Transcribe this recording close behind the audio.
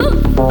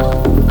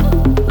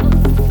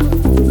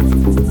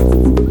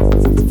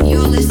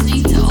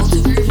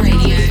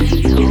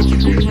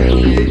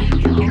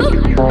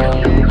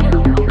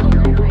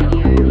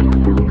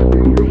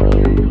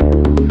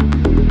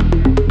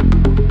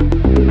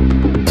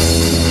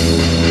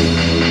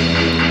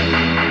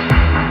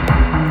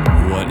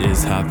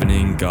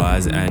happening,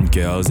 guys and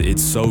girls?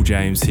 It's Soul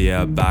James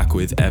here, back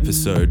with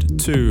episode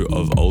 2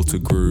 of Alter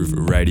Groove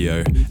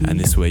Radio. And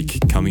this week,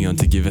 coming on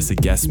to give us a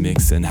guest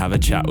mix and have a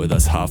chat with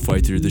us halfway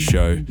through the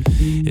show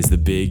is the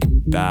big,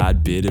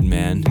 bad, bearded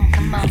man.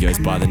 He goes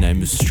by the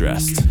name of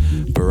Stressed.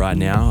 But right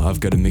now,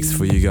 I've got a mix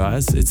for you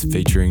guys. It's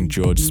featuring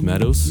George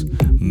Smeddles,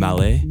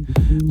 Malé,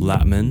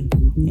 Latman,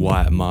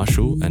 Wyatt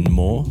Marshall, and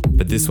more.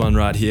 But this one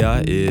right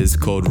here is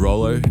called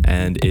Rolo,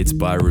 and it's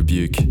by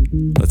Rebuke.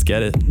 Let's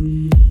get it.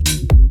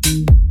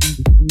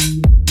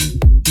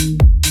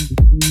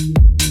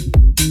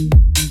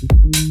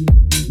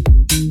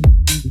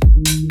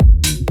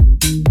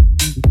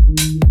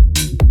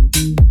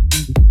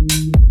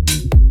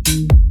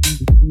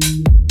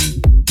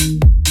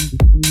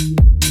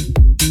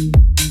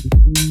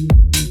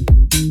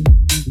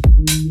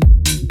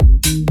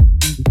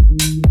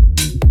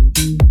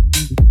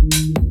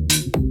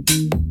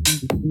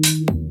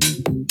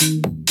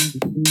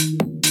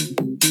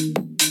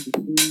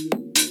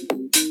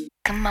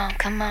 Come on.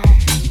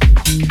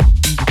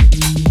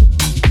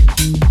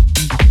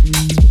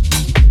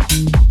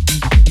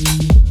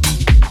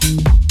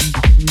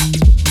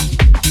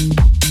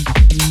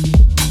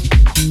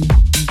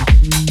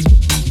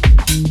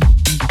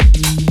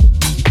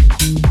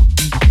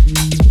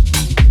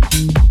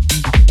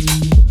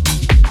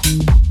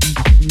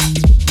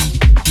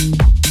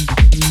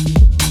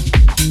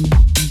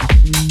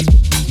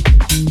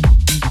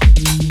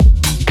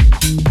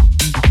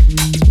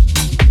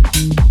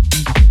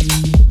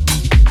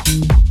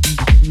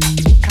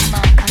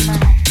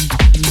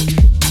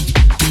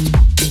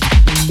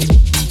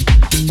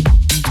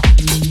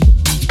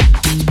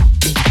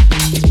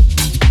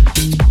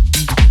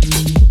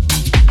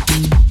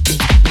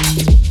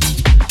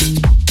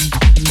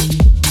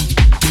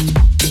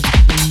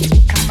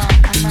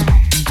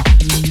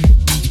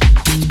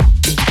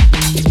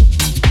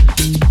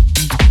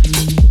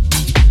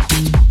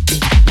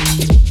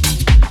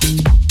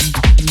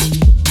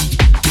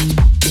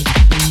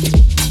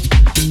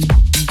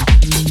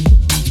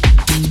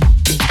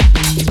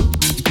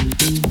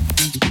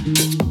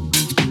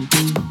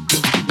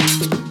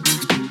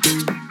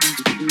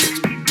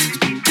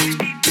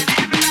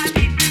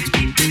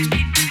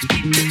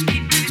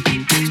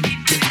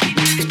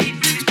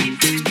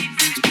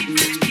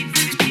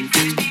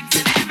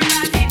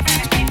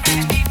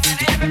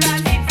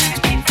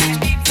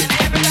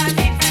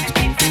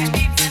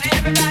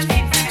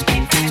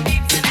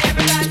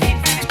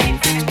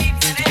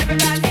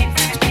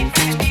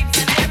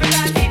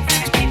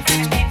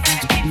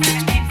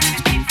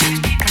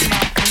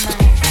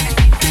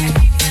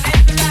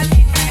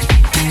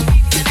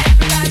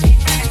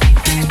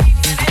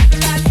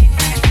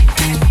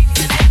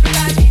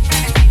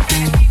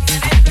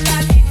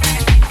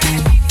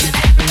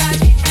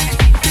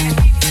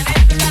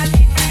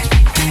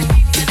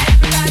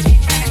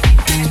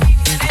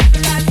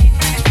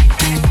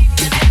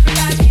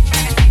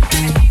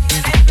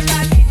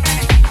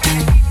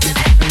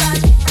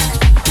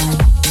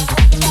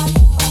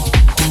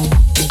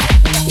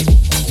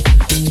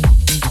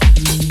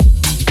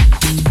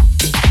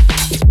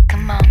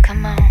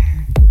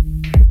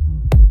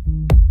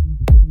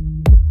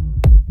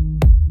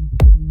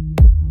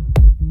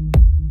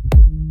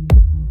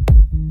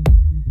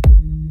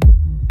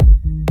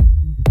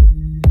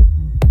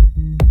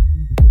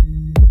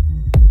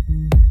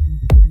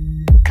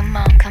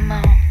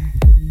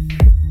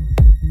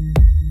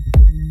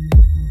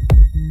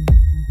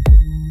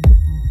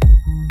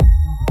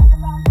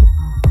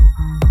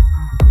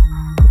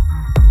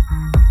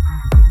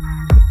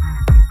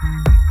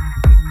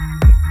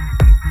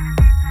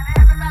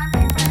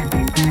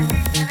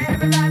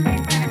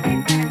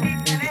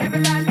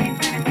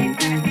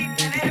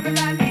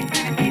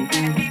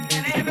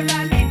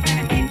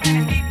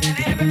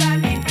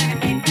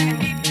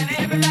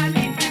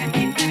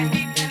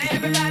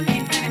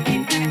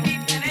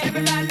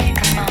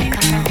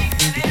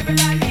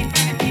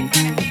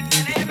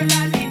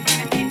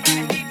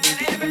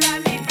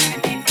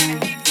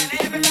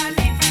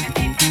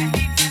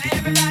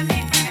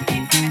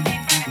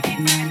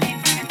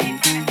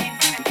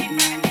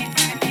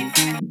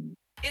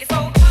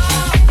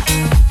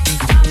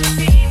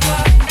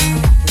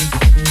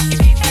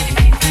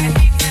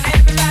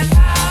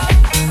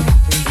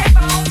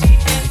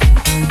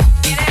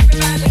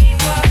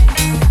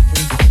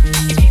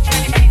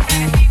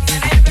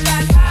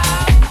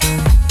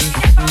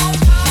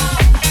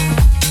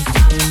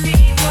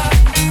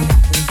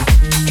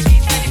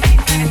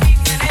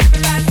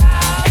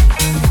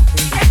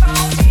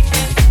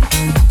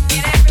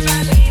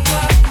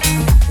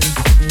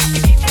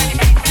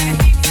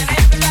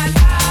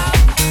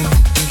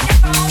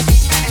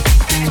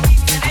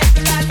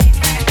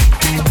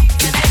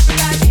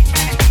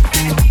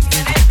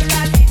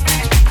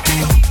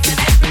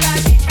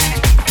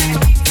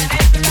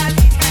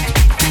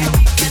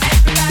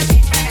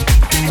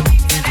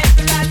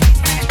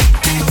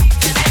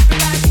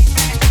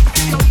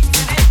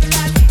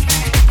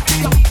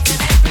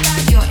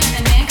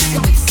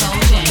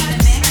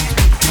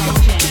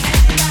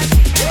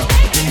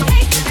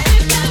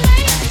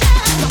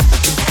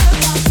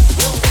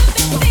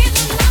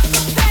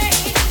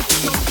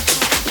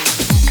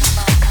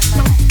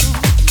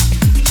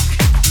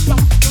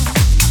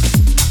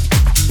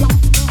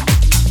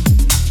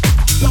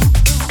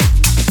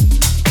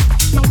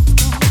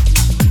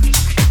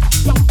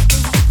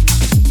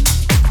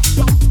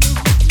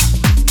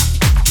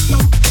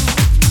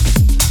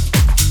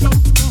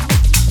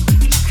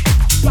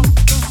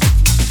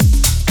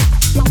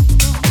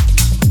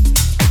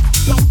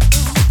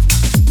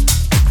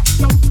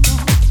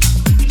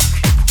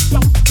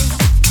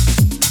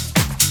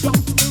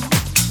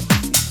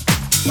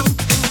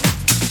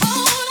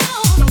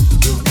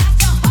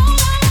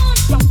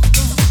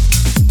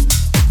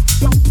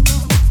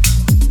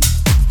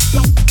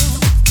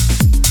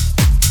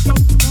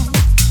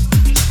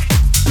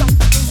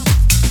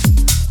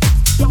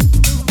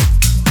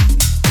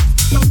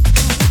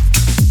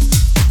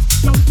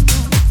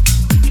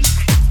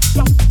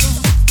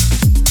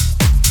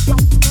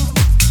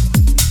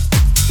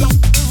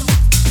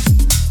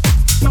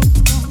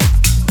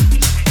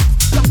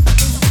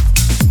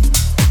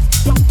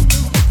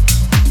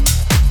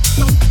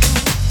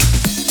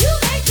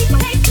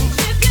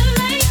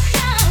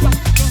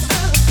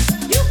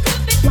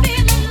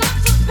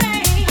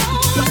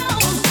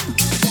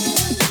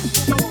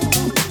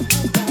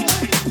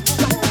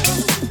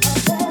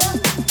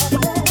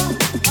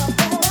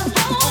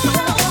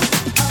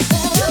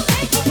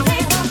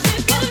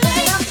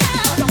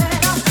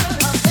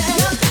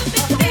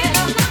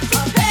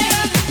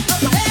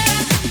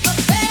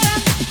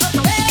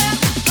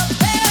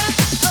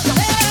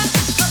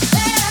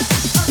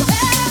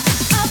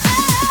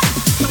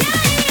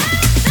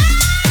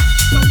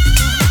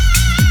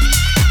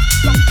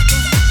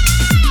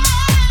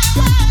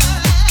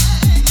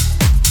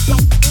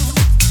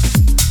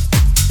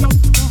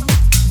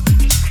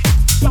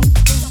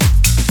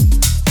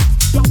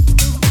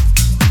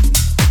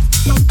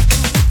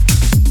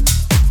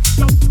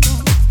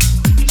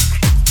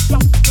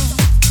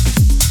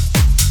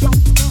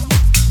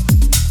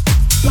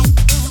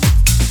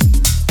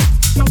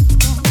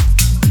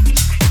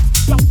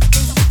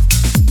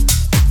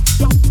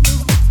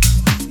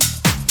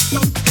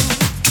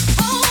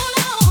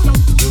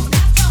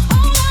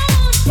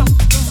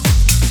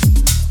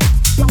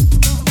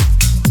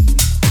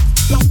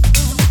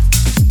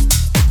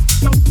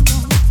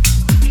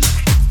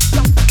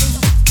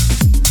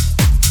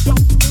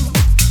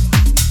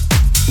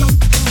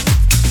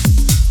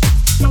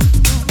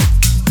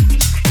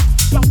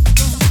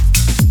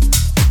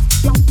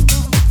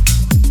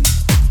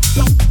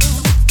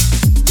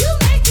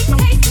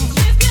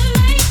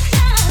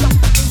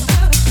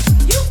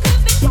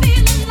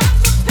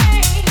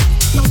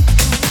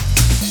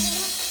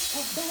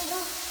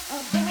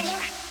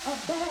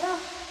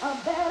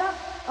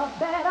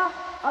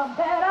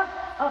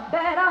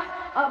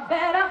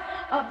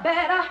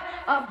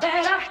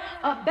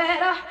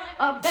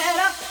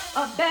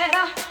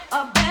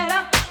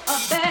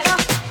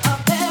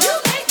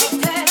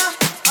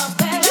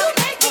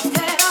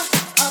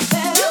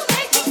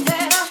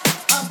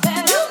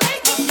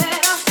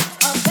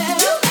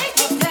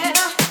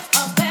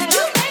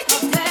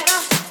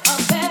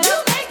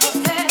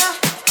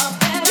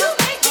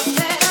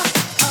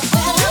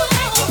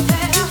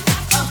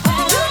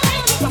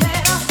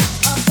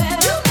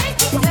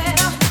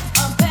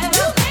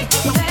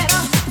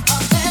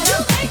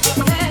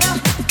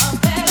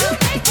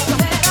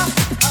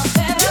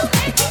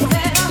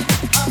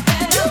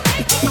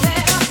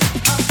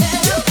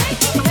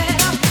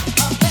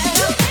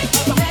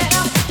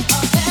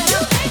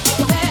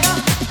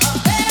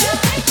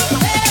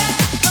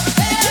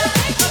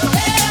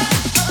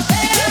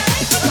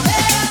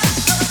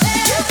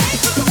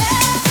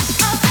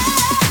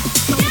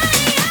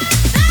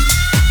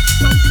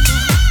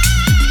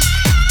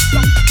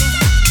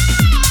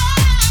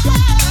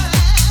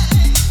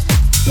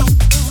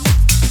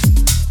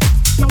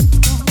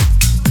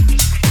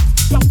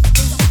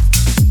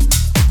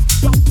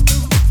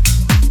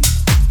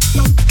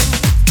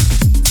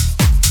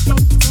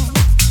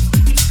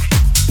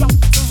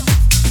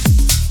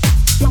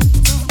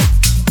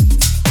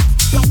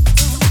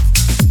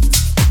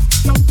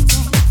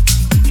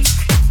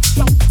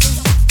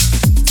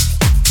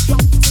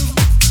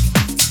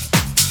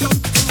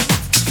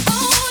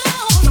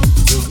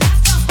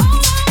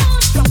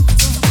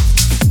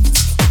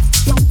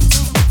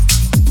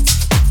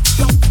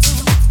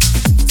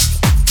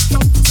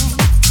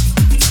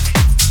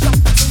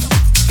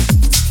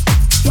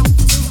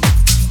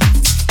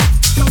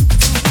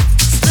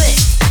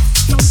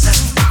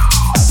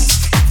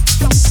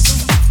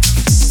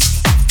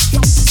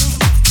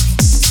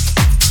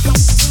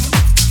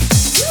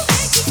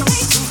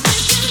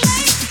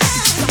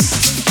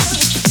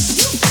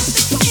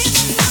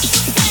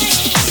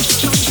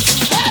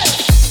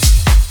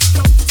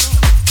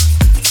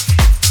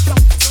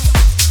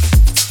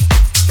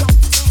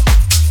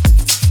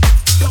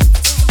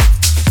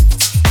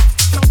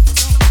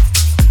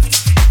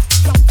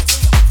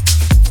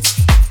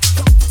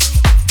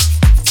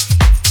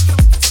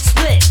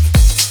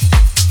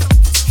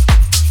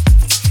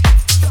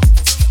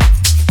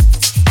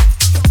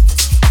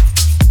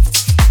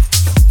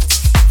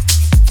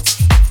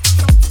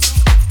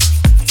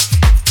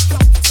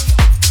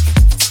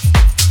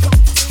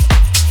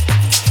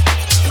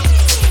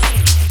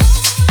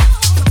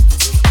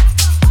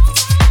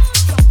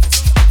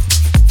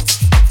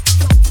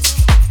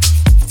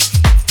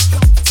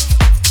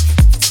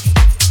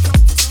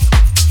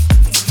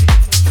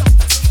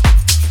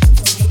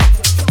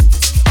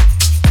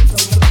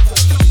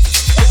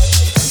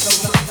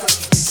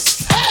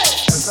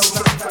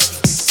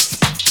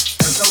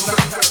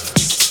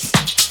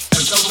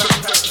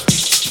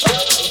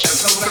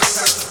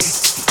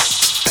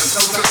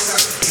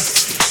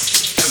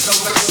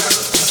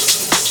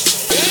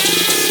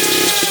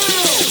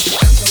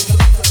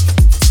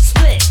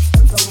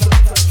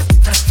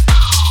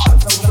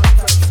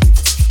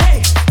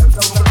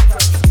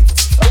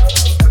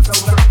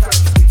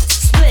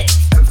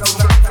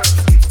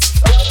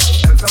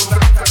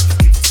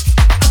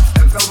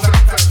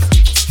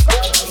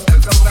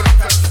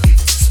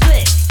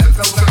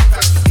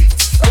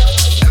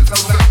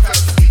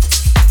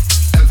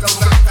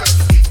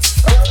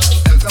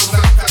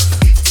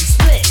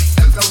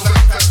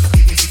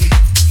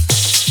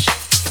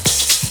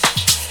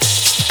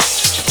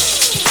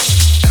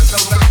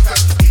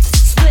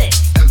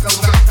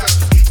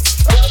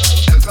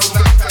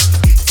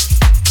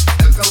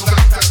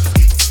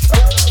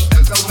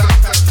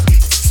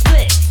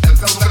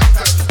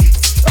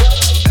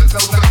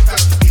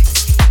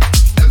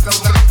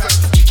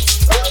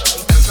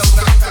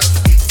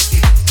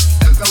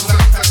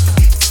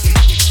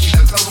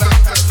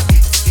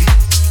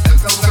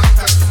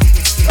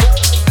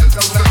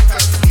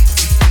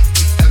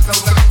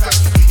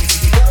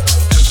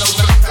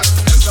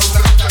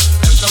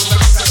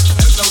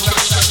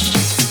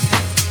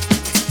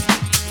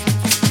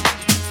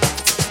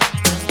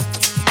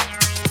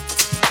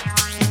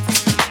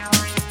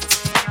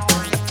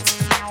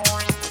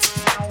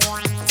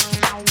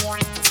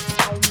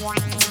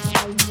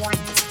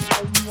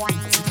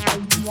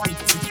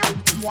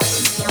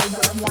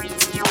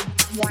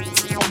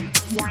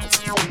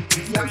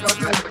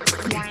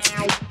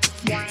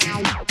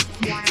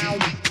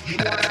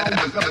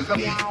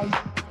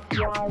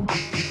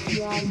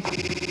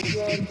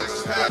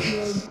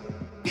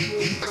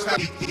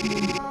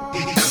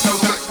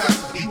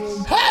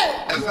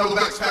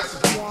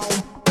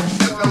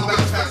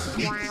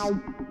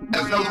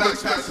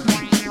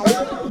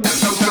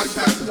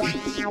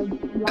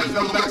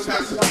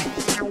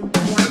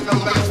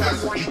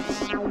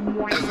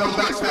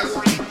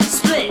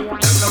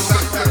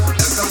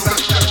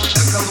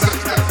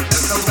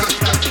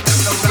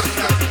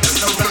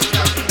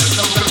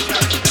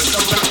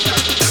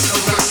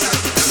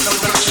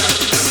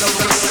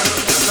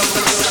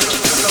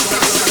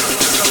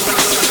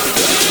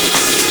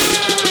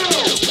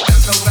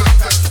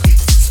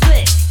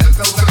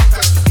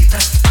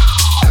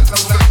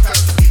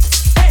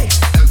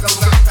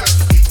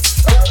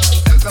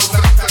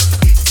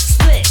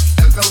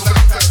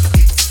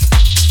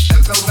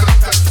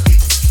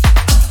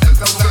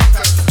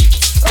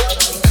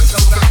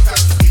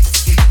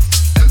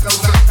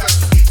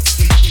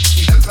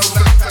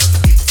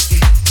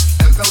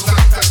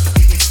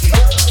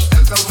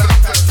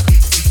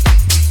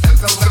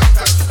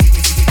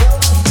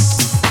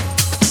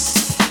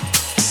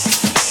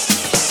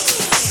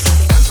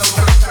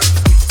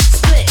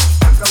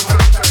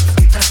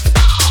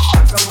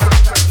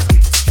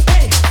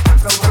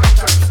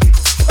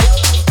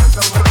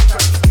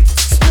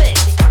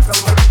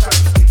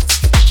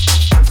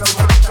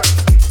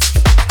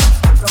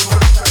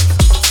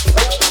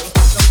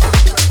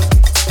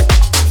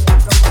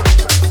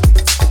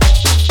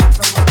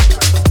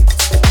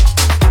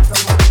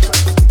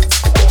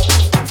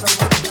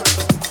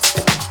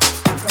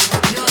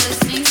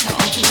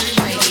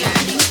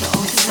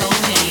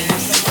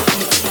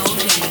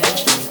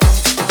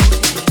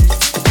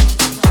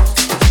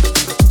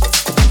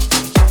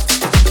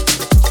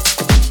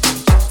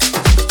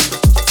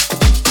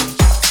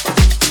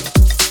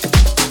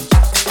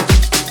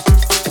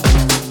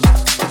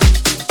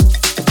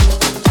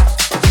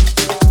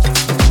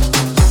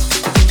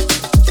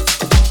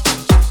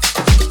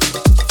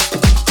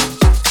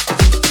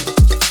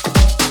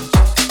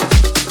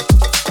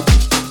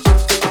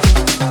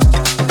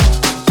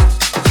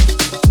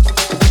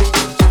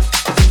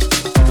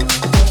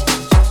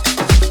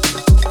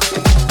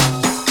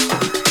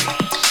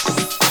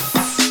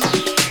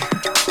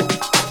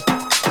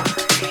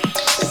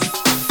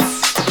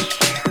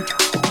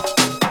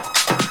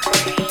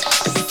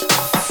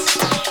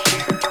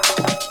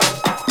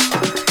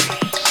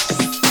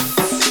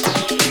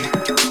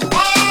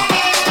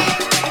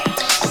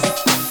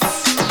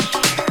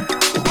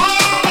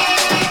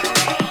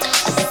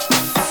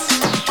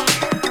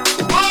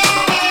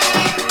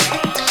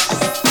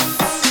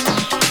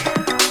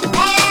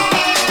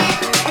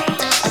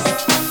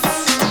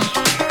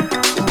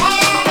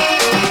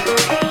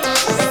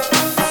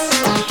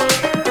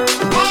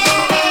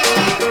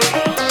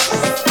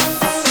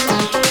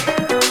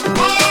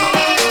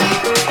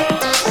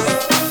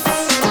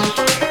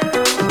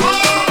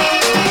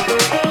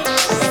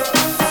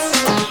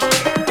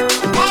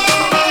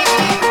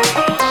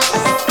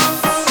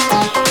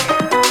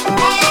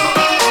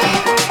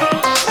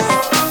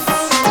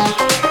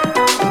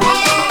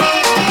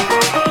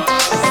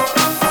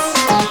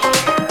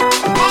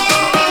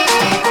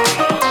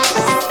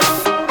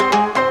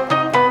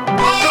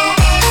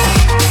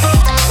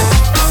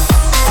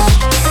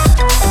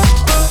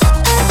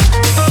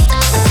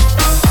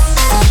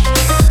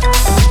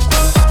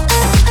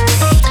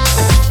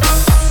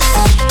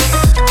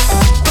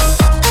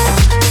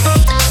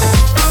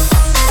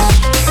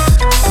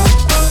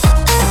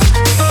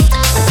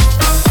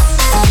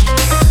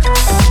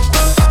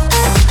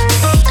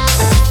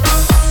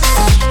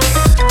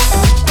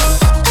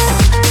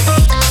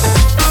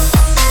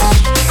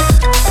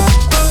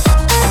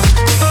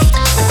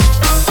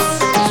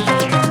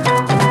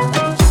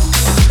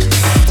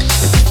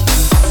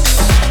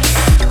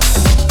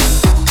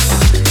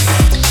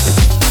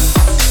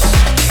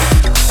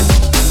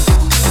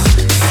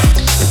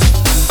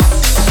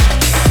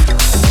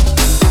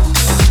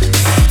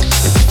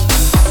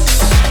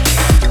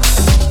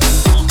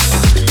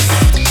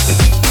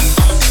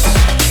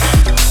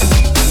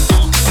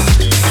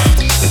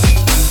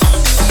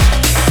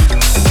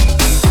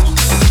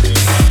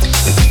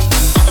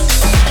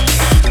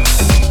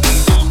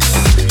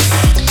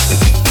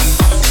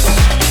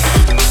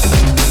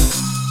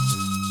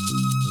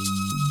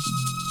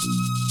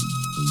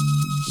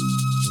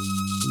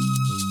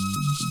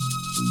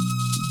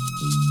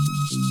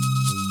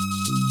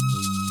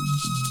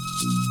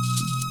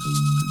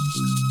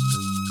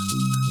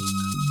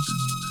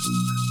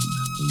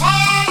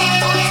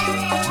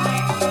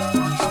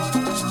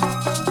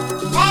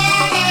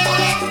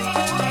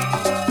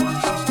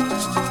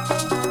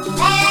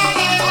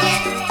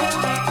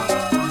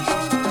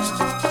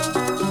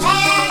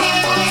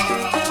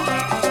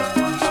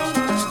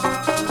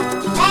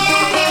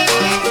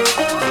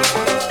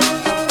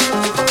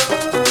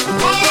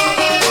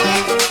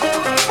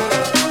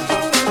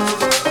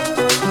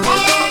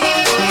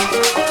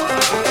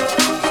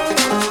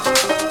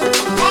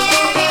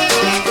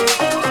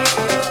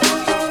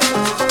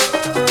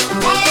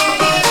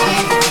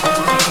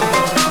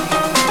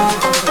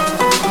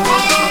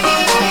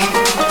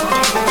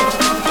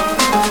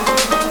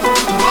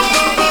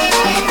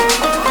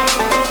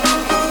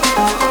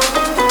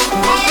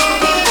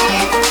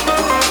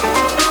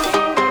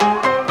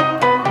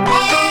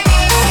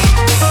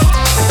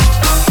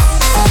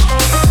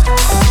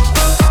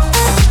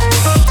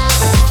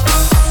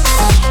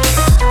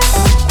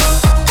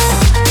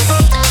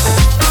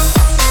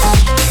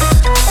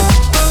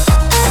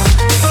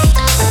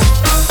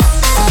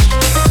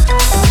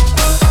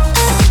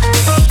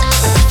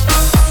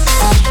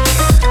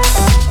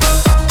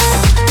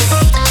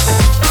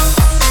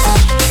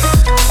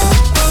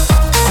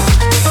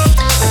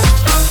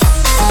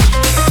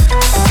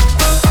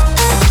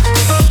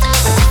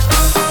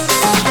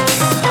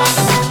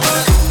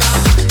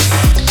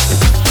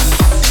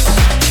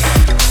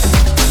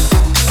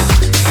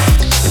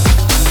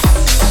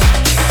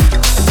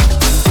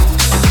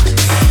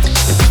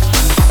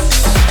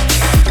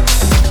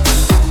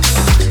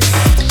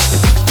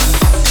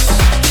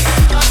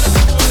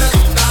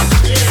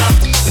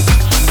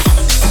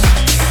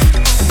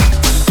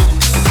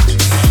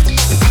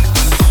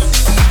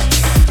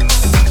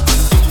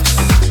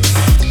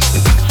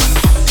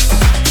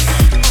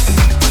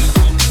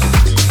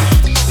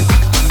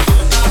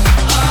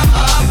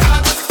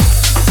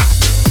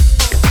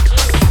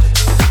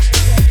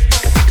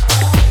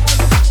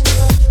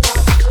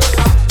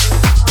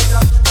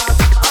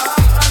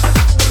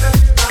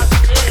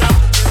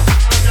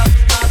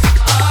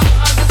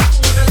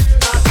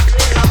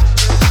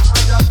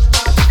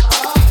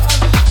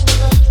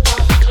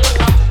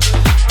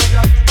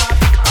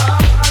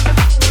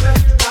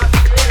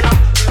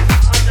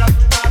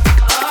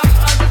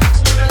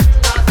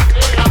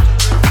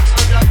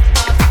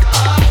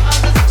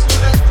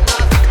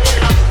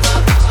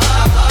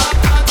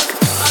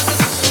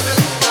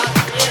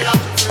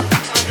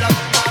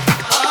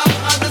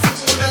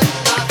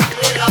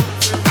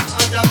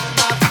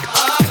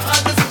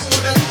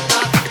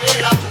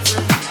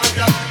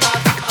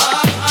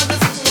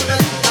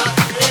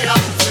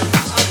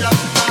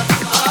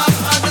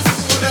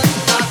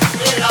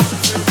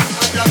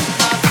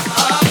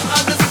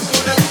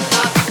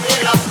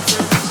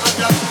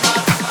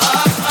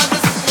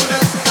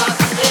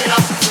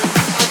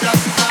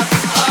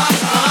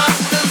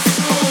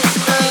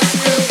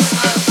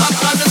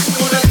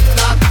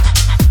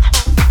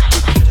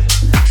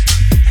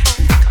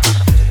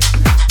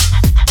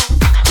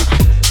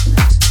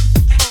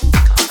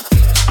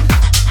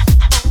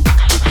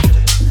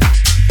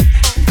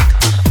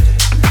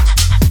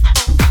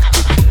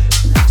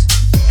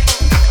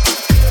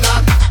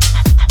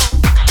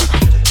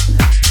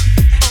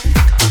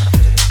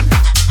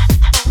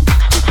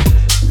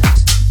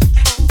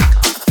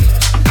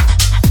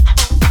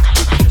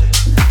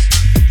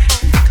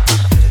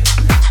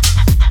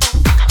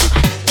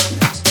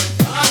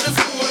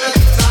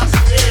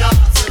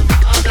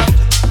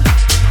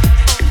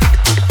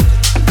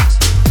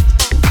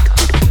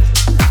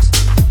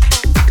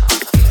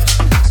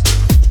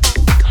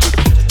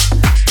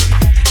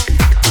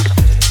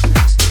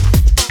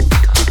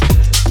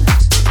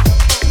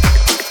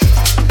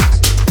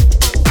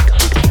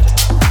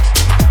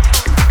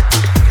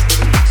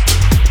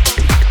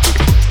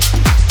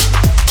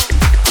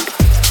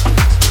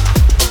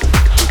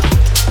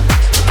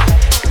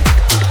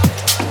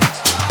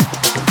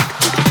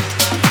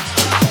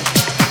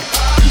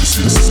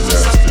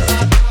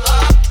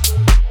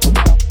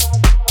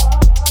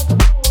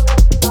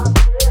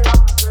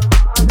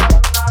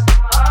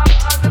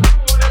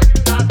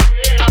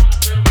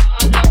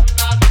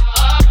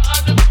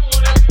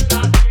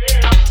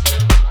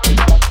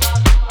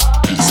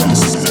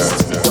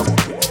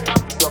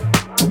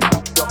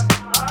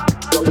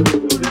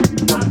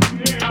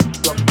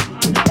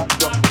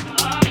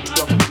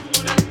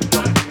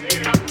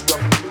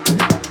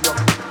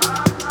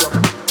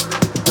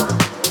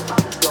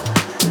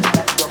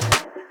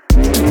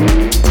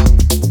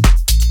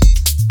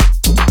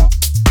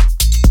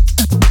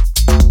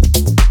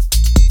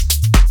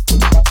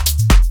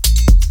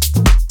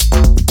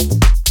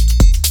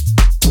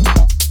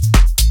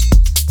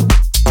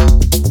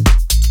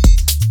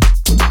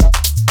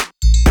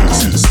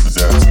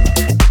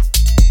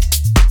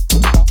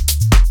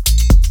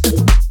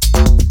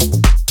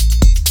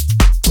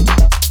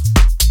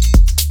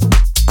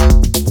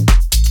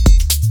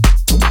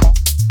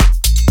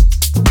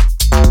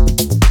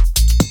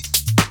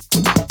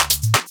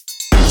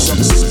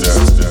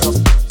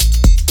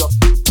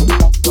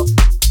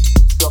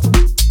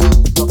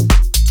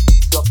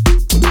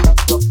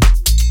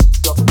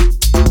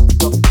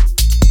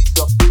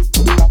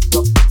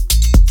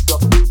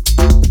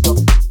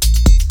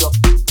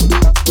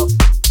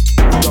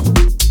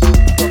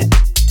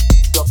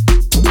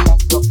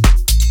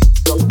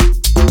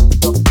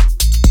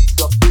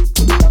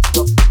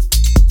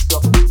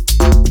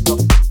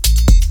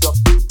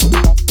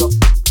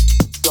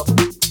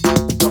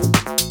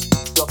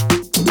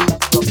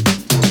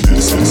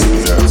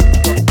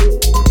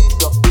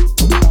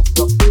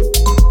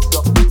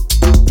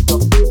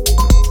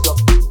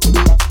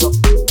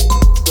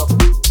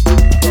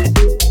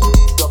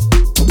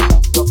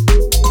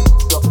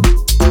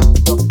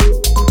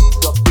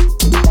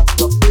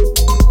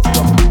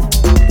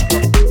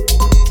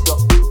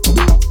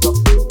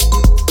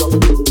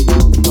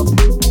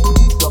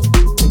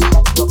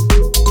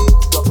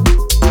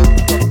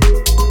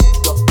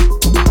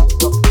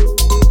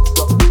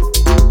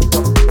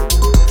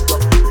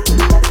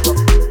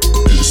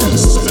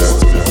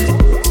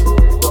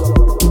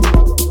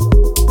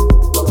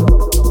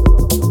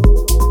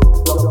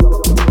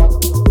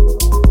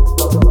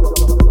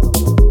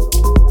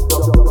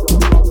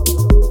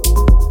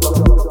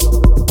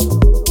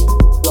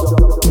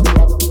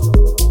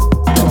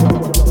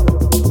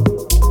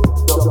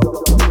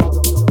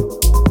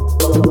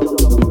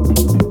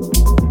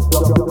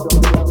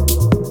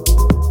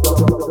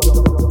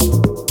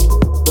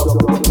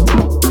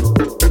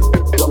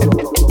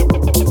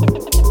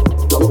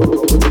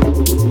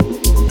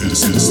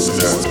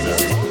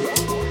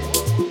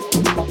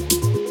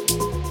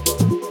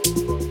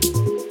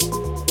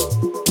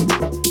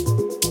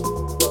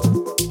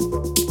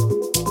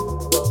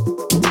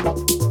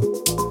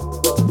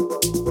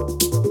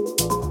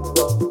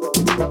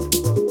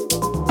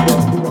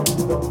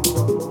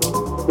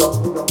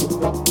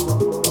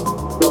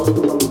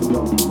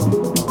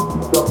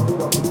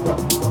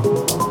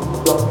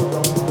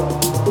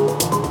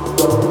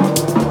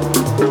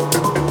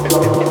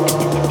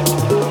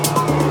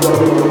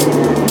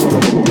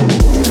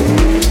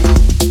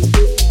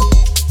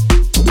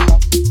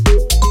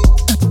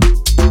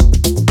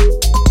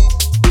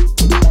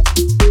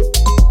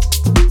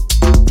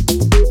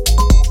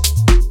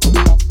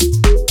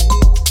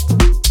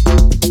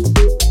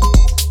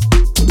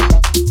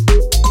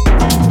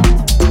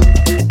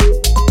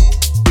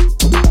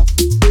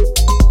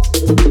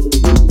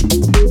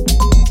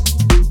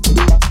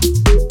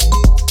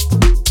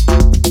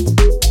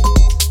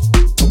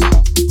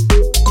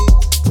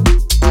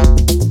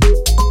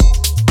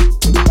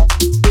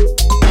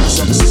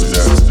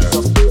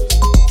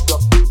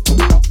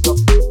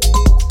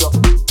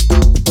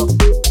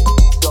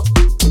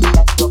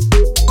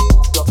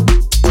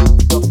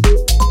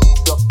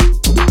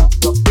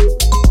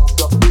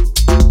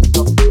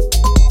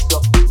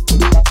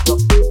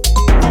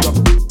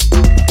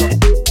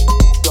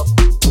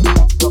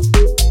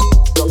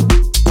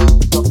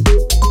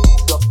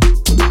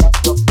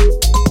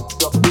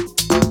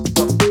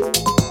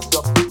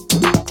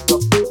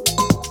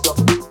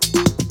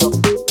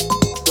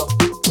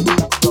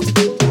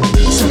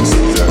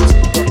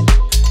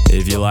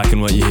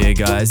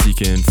 guys, you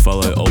can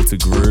follow Alter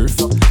Groove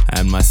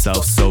and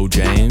myself, Soul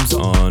James,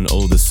 on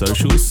all the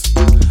socials.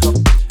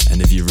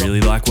 And if you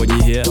really like what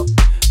you hear,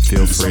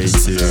 feel free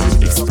to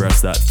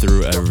express that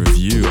through a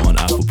review on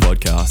Apple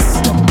Podcasts.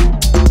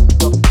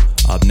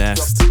 Up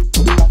next,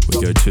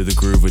 we go to the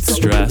groove with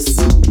Stress.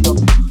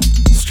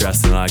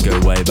 Stress and I go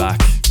way back.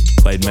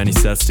 Played many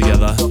sets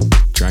together,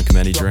 drank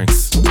many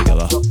drinks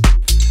together.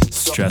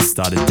 Stress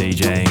started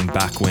DJing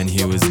back when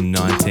he was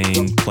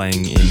 19,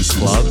 playing in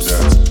clubs.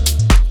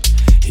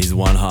 He's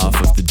one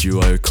half of the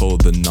duo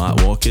called the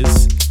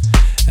Nightwalkers,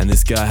 and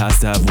this guy has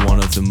to have one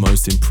of the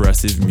most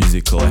impressive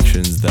music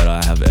collections that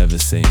I have ever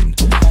seen.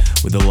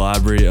 With a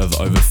library of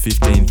over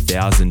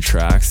 15,000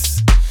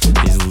 tracks,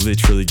 he's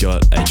literally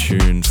got a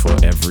tune for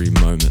every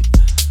moment.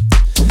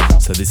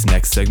 So this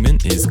next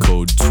segment is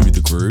called To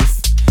The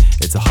Groove.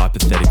 It's a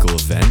hypothetical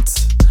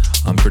event.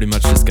 I'm pretty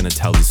much just going to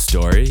tell the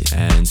story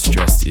and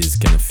Stressed is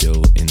going to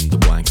fill in the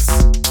blanks.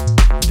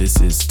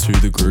 This is To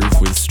The Groove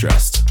with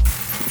Stressed.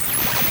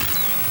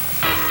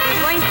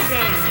 We're going to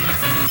dance.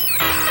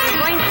 We're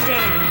going to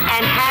dance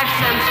and have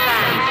some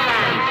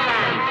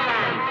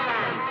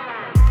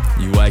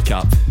fun. You wake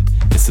up.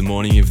 It's the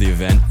morning of the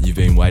event you've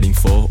been waiting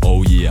for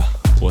all year.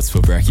 What's for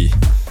brekkie?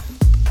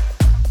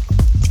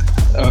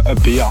 A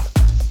beer.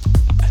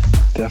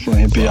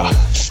 Definitely a beer.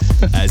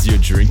 As you're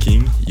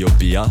drinking your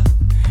beer,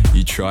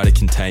 you try to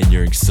contain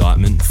your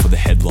excitement for the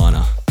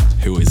headliner.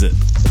 Who is it?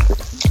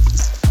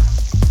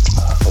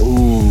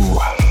 Ooh.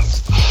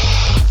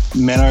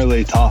 Menno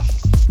Lee Tough.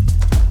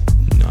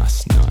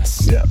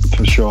 Nice. Yeah,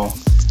 for sure.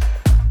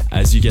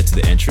 As you get to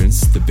the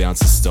entrance, the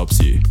bouncer stops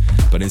you,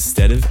 but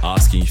instead of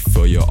asking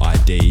for your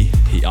ID,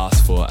 he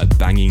asks for a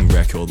banging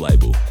record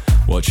label.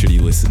 What should he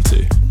listen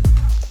to?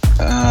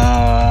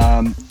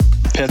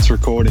 Pets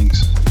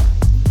Recordings.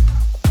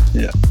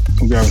 Yeah,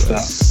 we'll go with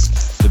that.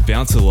 The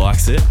bouncer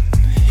likes it.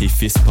 He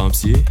fist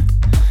pumps you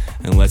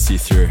and lets you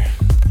through.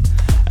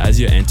 As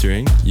you're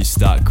entering, you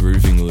start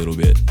grooving a little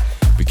bit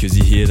because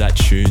you hear that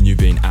tune you've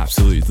been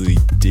absolutely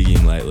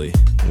digging lately.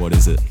 What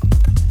is it?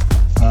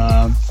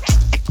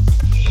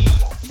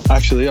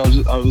 Actually,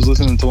 I was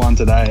listening to one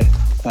today.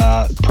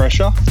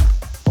 Pressure,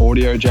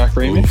 Audio Jack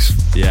remix.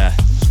 Oof, yeah.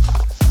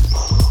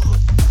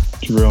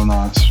 It's real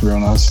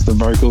nice. The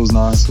vocal's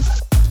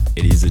nice.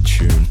 It is a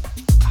tune.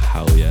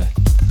 Hell yeah.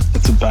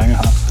 It's a banger.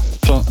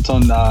 It's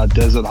on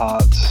Desert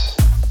Hearts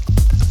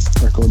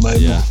record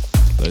label. Yeah,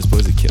 those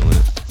boys are killing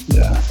it.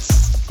 Yeah.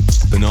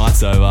 The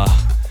night's over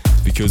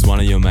because one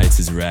of your mates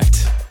is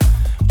wrecked.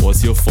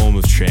 What's your form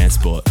of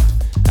transport?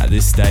 At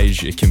this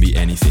stage, it can be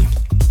anything.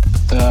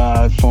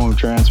 Form of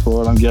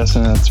transport, I'm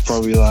guessing it's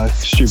probably like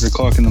stupid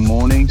o'clock in the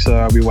morning, so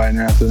I'll be waiting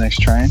around for the next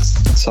train at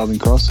Southern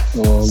Cross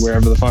or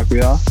wherever the fuck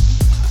we are.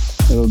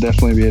 It'll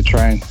definitely be a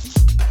train.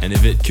 And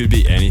if it could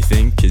be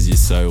anything because you're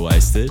so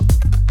wasted,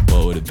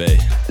 what would it be?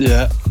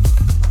 Yeah.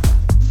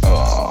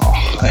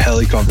 Oh, a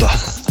helicopter.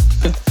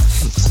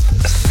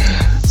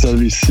 So it'd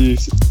be sick.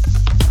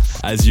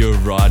 As you're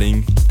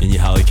riding in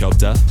your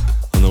helicopter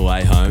on the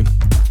way home,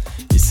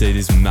 you see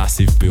this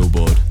massive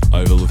billboard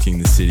overlooking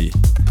the city.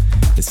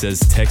 It says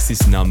text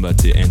this number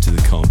to enter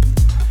the comp.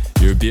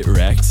 You're a bit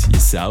wrecked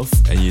yourself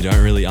and you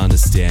don't really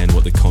understand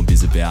what the comp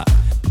is about,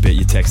 but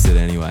you text it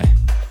anyway.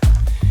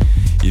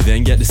 You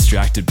then get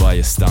distracted by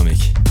your stomach.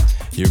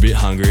 You're a bit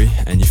hungry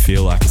and you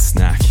feel like a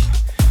snack.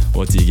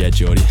 What do you get,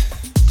 Geordie?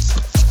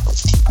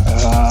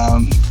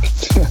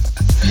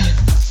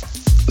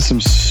 Some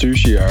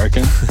sushi, I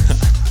reckon.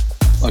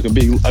 Like a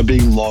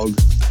big log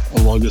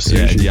of sushi.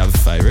 Yeah, do you have a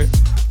favourite?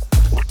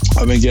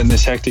 I've been getting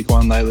this hectic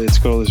one lately. It's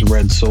got all this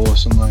red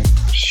sauce and like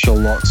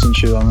shallots and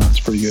shit on it. It's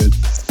pretty good.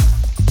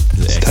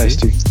 Is it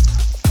tasty.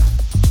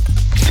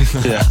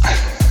 Yeah.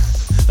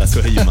 That's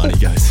where your money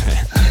goes,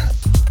 man.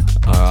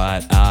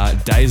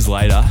 Alright, days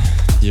later,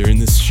 you're in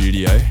the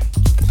studio.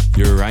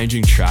 You're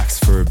arranging tracks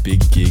for a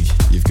big gig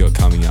you've got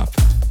coming up.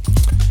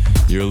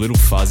 You're a little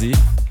fuzzy,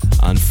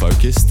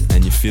 unfocused,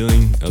 and you're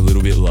feeling a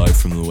little bit low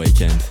from the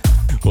weekend.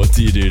 What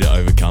do you do to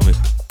overcome it?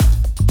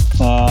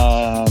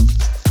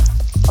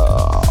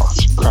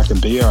 Crack a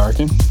beer, I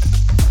reckon.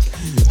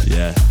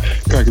 Yeah.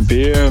 Crack a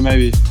beer,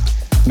 maybe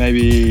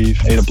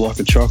eat a block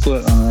of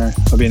chocolate. I don't know.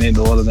 I've been eating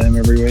a lot of them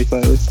every week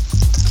lately.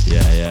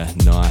 Yeah,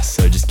 nice.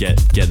 So just get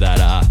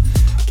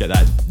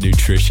that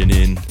nutrition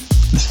in.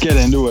 Just get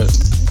into it.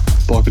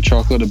 Block of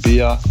chocolate, a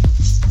beer,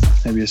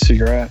 maybe a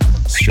cigarette.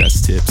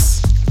 Stress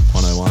tips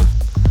 101.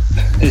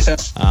 Yeah.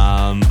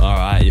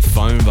 Alright, your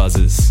phone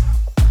buzzes.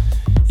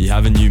 You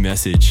have a new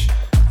message.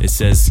 It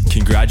says,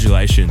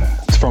 congratulations.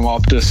 It's from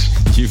Optus.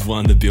 You've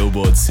won the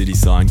Billboard City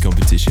Sign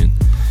competition.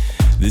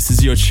 This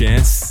is your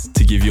chance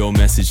to give your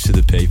message to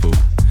the people.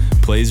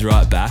 Please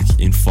write back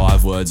in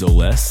 5 words or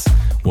less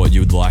what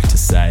you would like to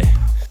say.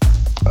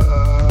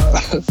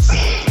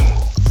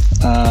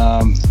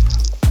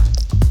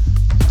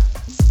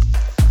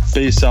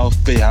 Be yourself,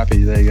 be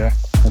happy. There you go.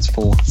 That's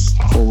 4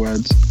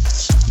 words.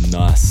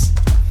 Nice.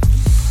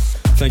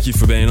 Thank you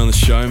for being on the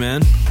show,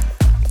 man.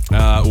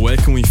 Where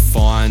can we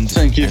find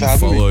and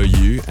follow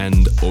you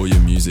and all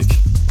your music?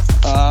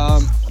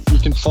 You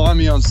can find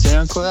me on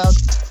SoundCloud.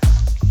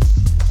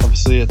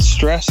 Obviously, it's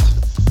Stressed.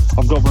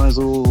 I've got one of those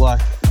little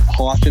like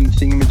hyphen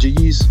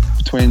thingamajiggies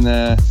between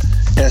the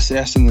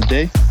SS and the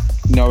D.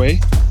 No E.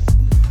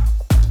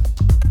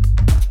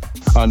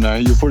 I know,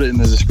 you'll put it in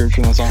the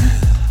description or something.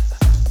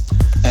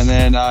 And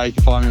then you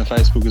can find me on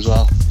Facebook as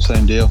well.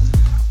 Same deal.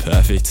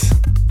 Perfect.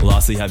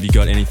 Lastly, have you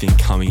got anything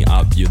coming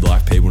up you'd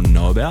like people to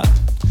know about?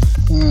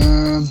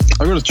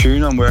 I've got a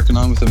tune I'm working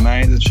on with a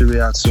mate that should be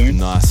out soon.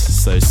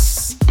 Nice. So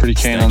pretty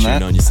keen on that. Stay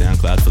tuned on your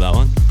SoundCloud for that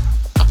one.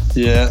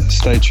 Yeah,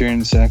 stay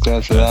tuned to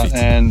SoundCloud for Perfect.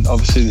 that. And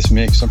obviously this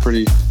mix, I'm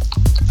pretty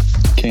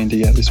keen to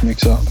get this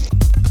mix up.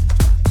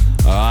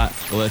 All right,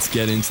 well, let's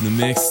get into the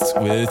mix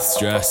with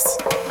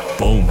Stressed.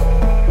 Boom.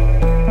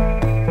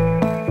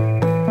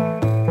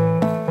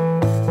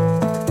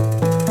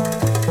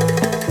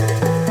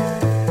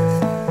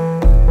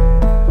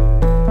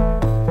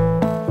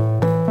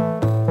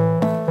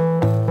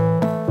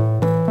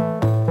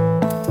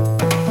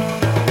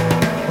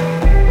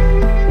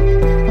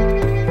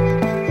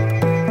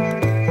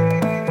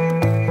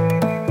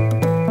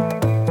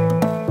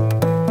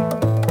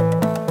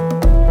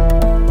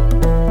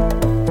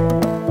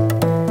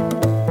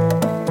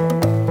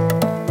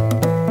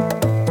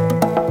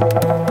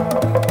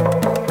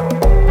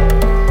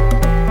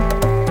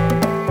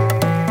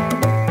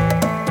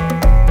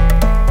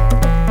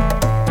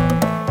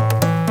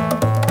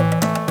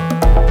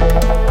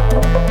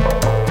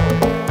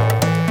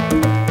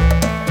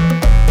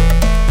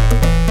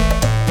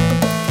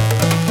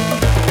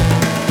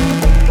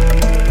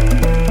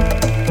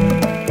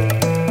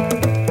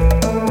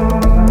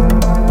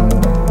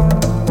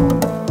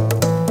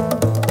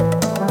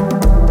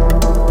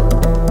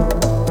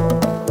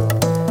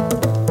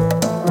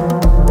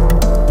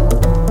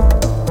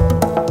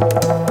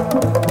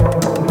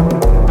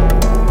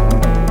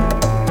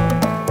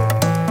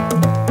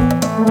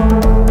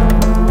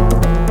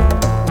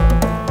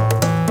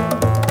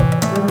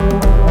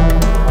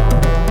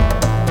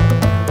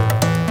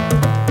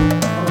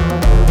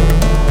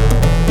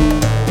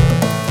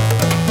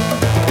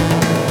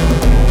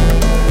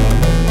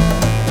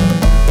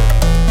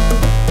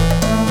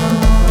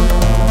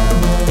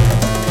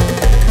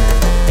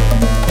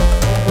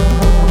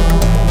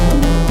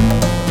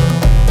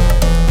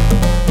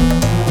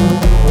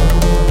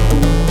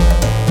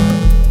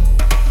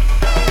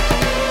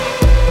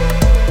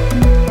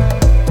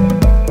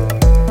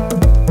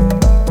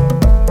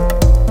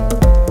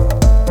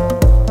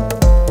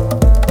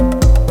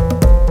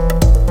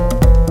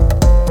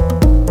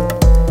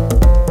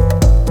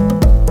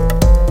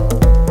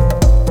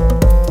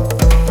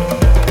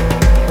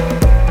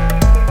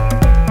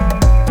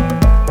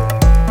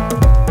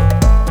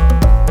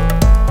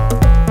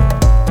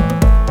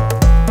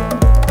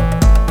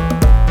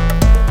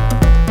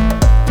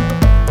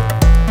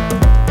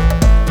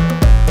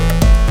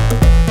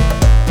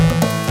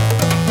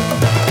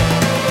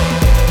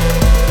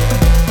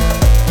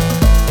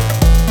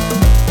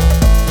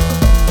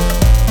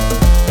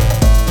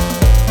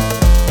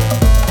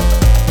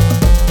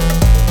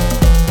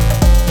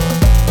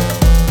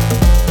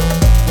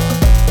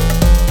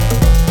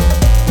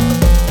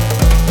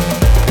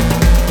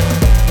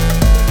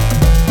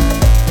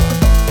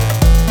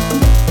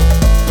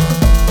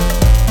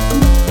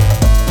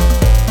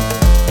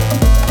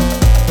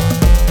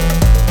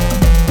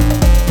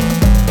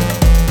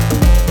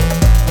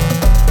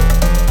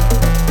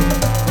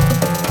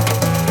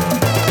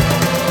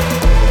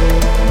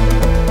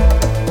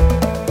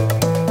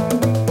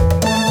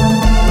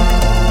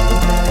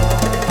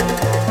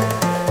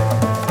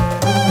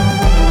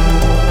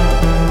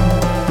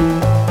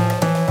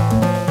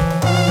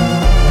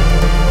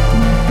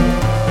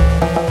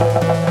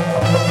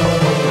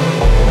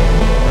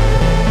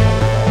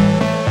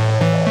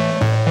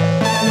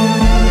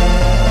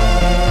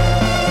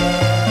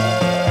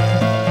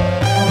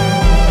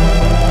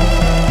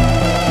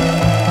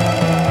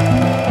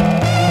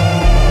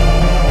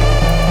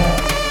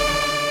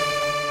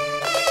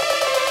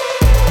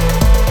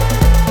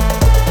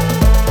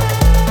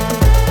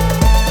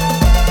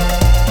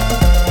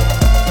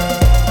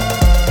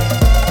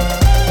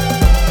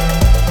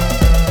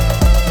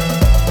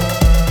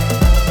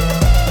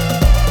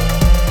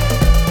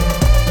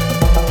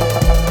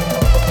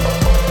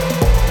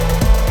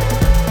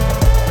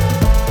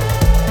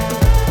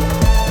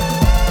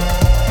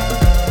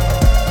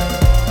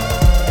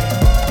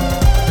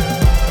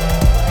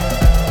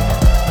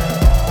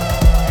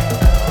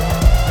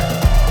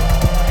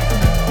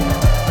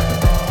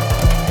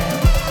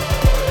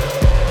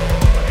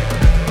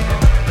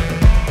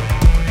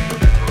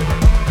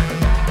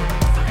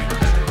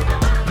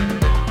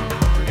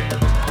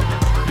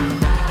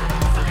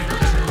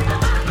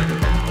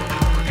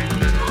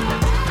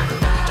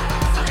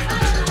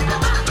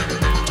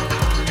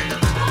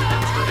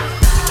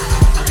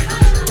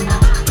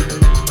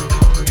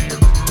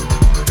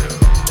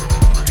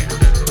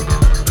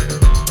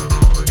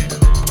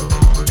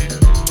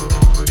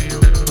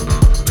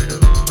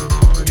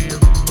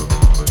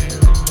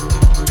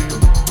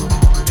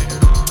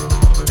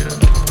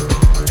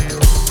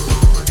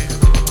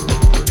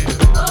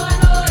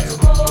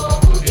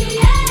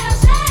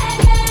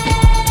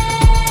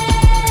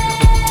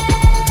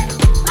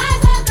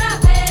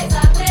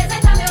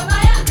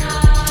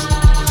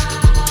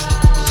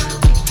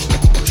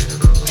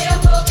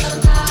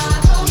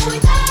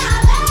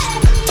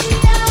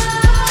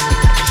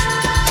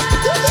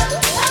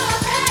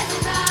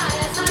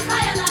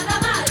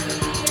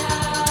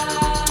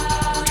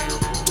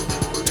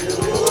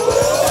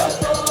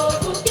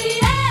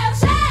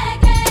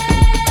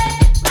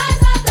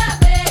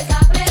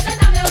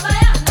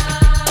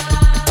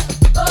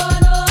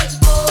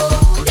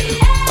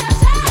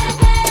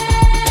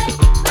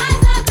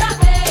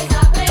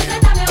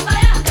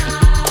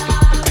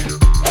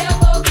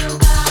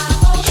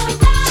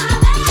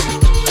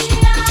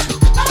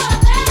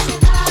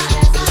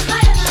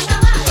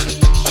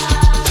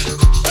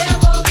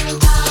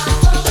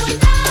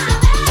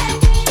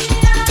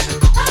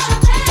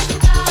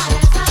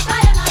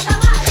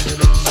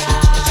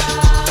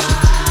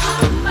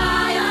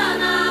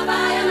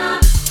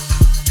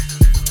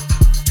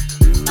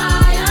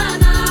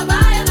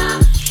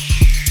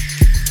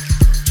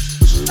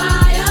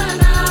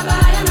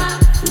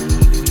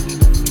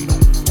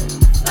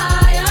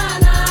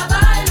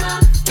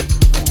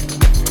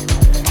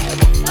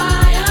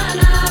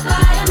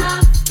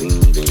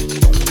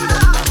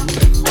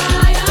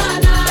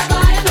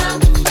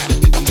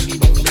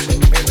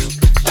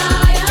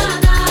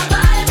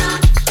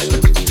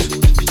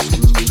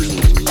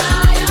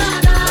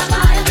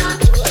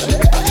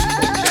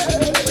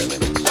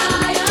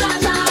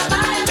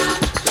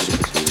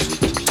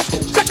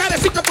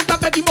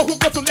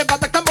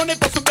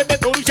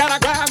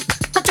 Jaraguá.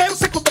 Coqueiro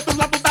seco do outro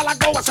lado da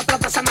lagoa, se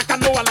atravessa na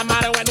canoa,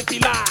 Lamarão é no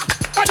pilar.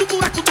 Olha o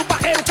buraco do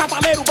barreiro,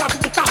 cavaleiro, bravo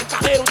do carro,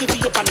 carreiro,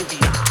 desvio pra não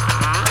virar.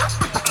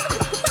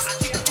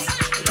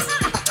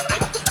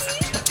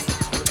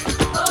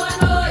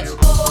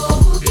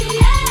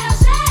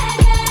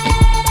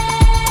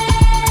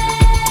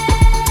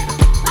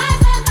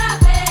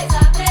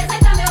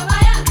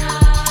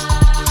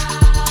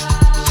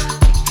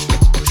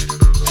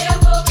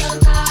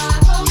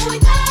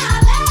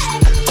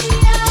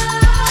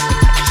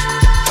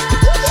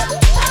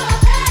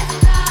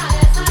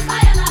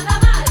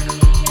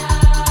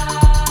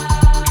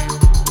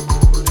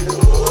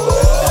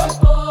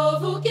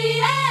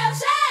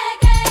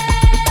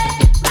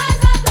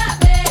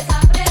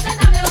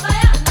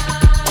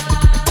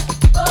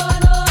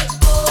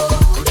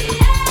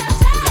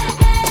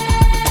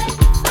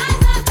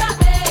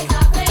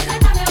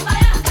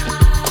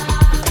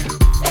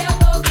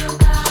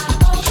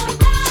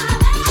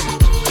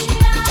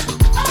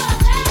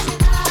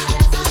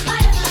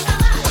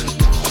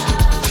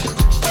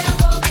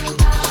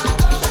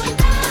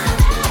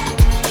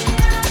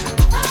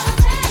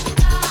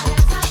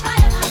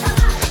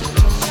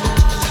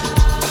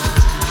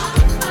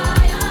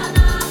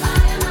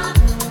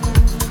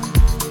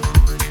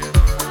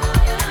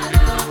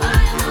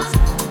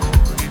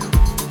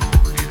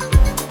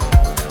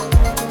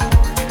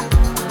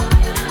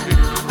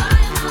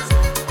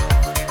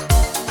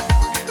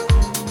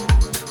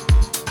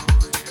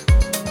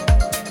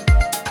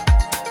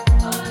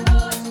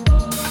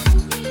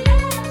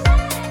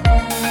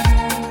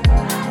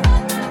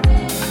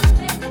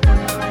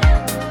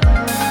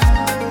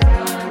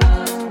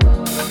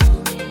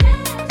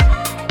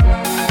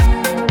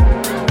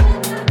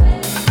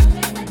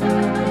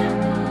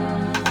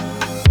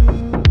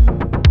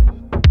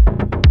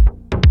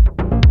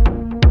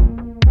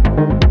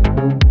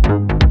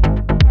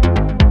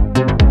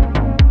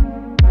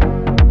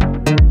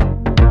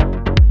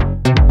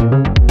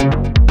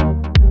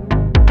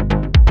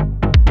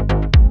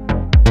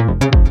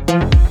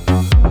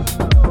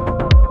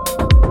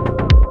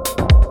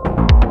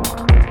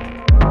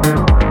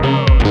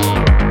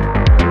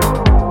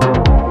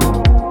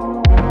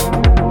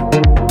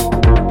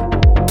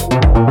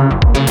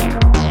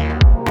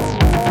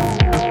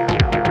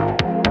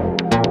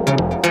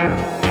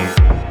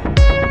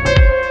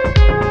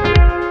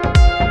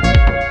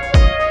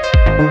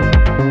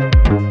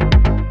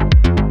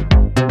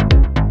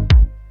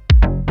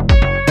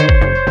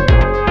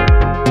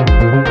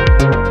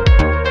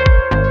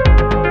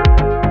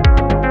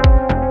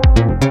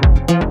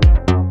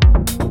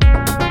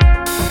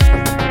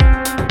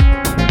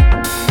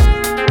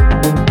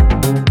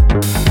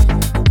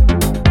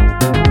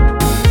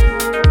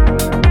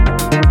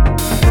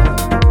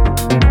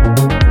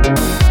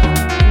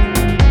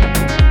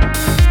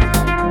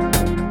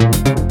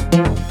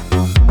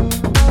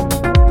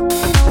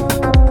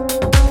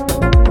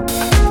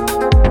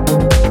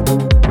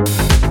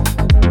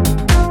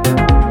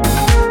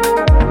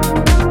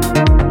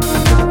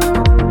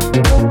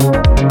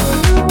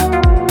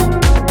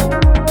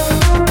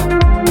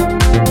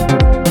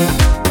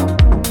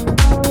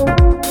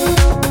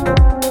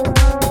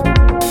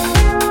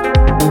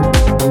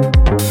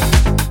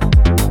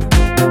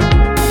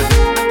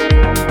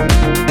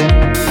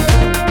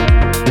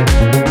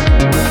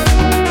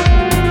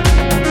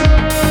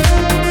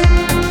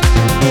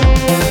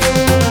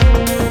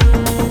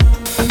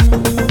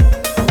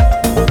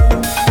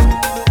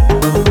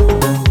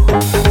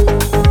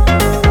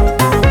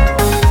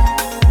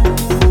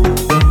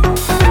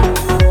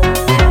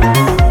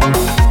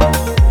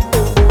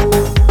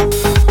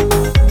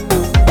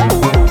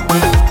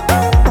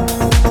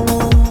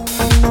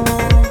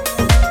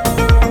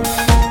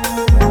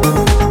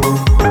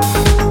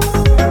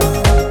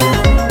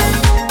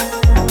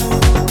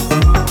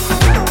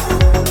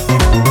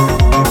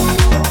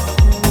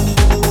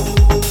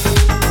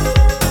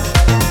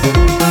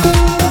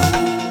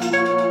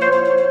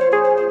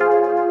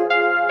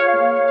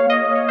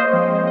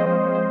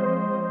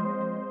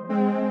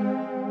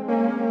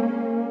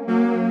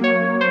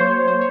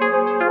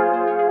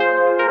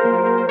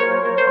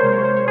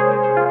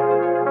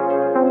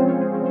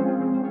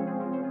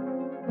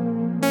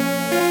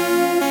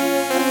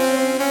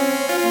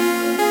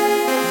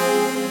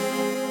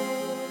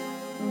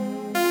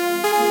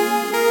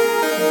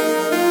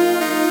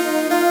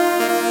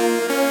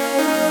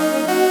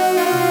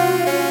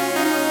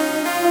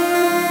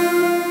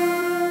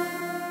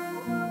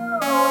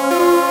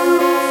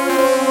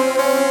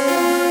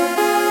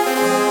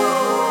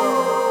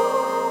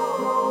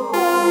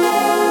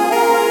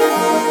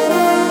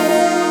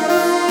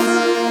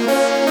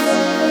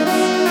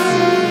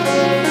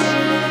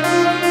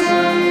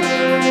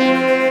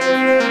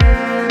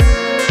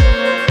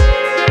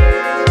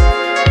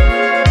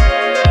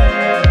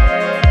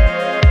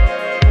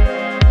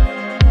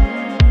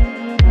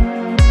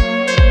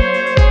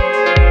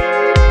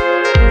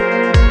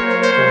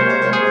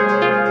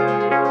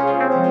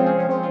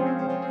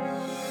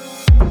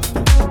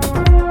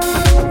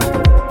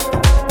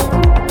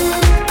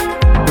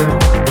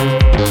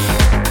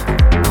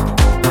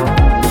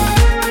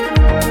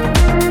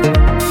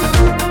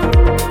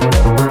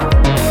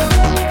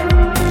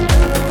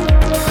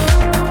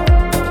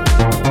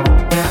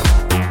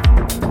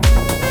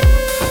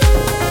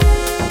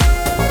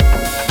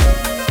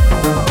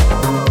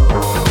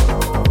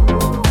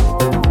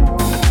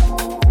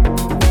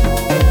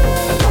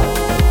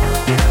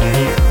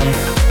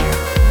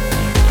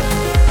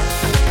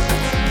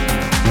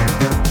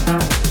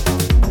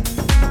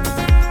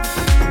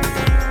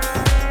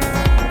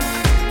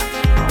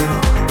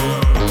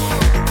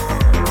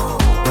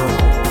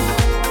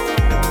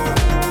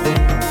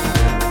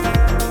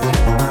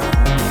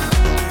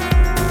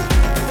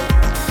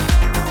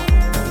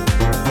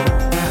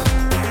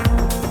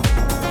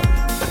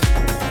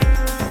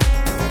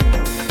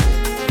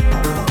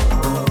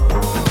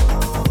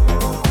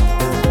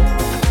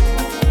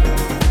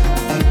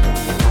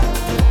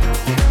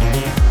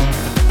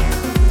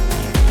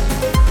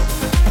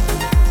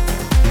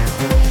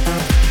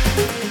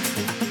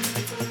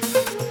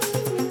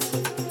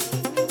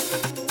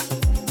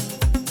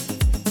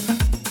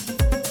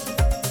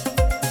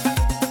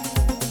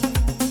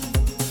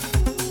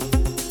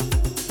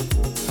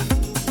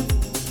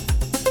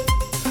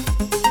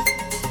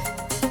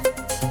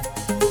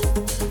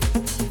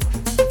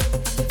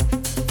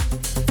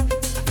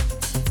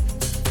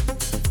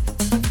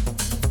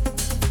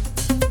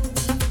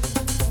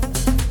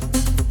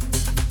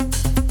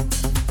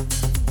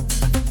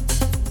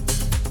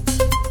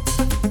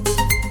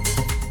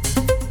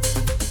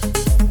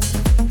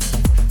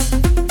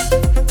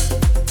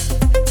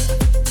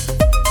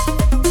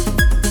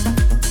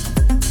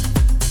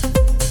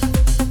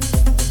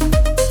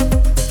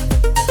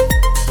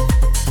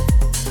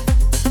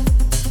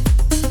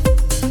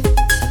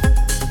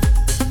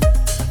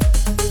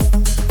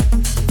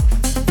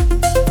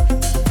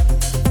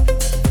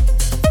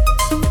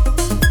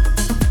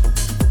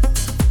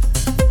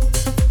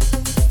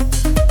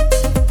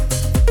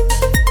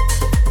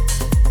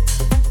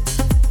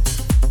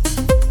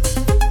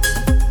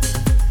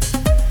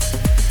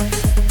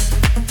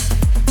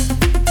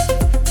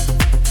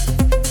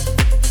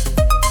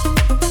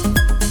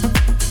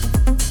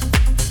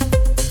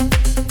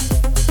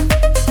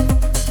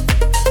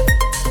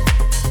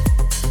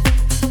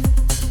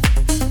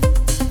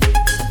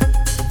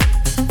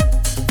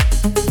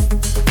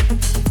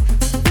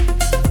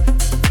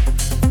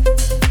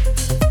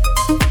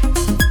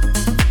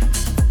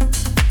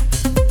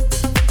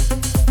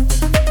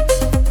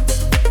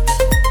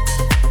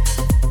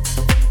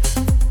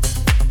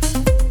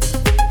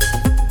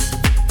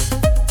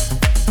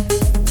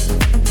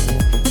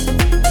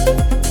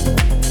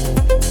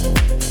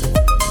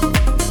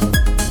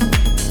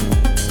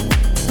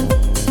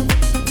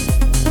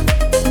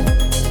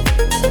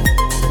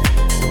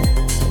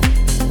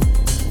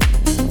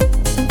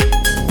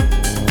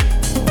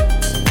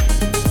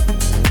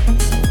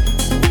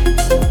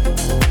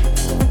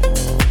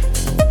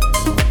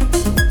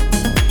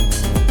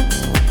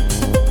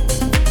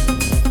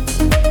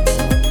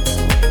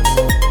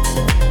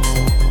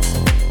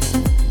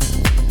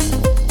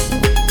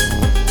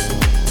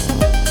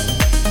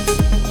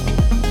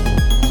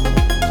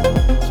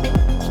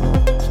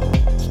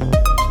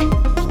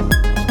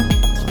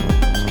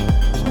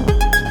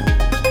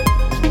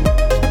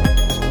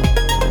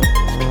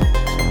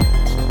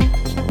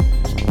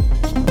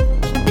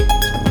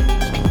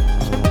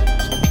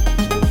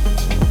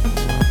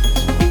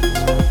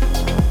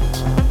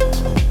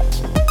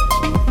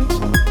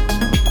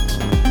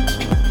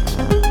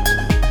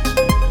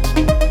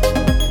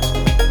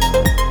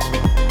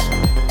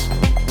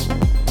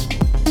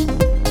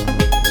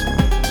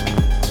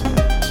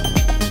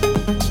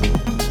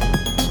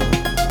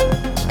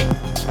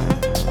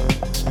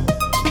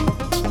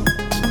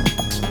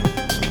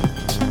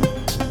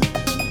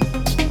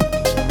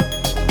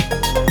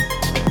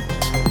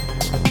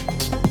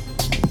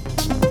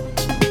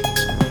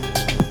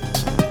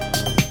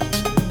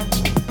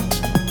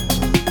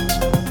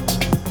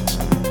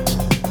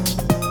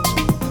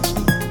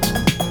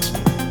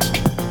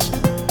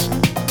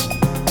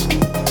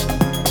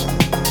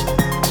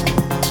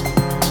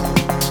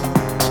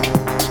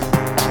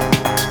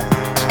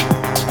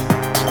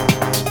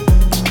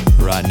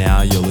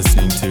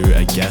 to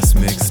a guest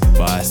mix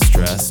by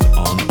Stressed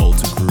on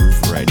Alter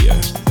Groove Radio.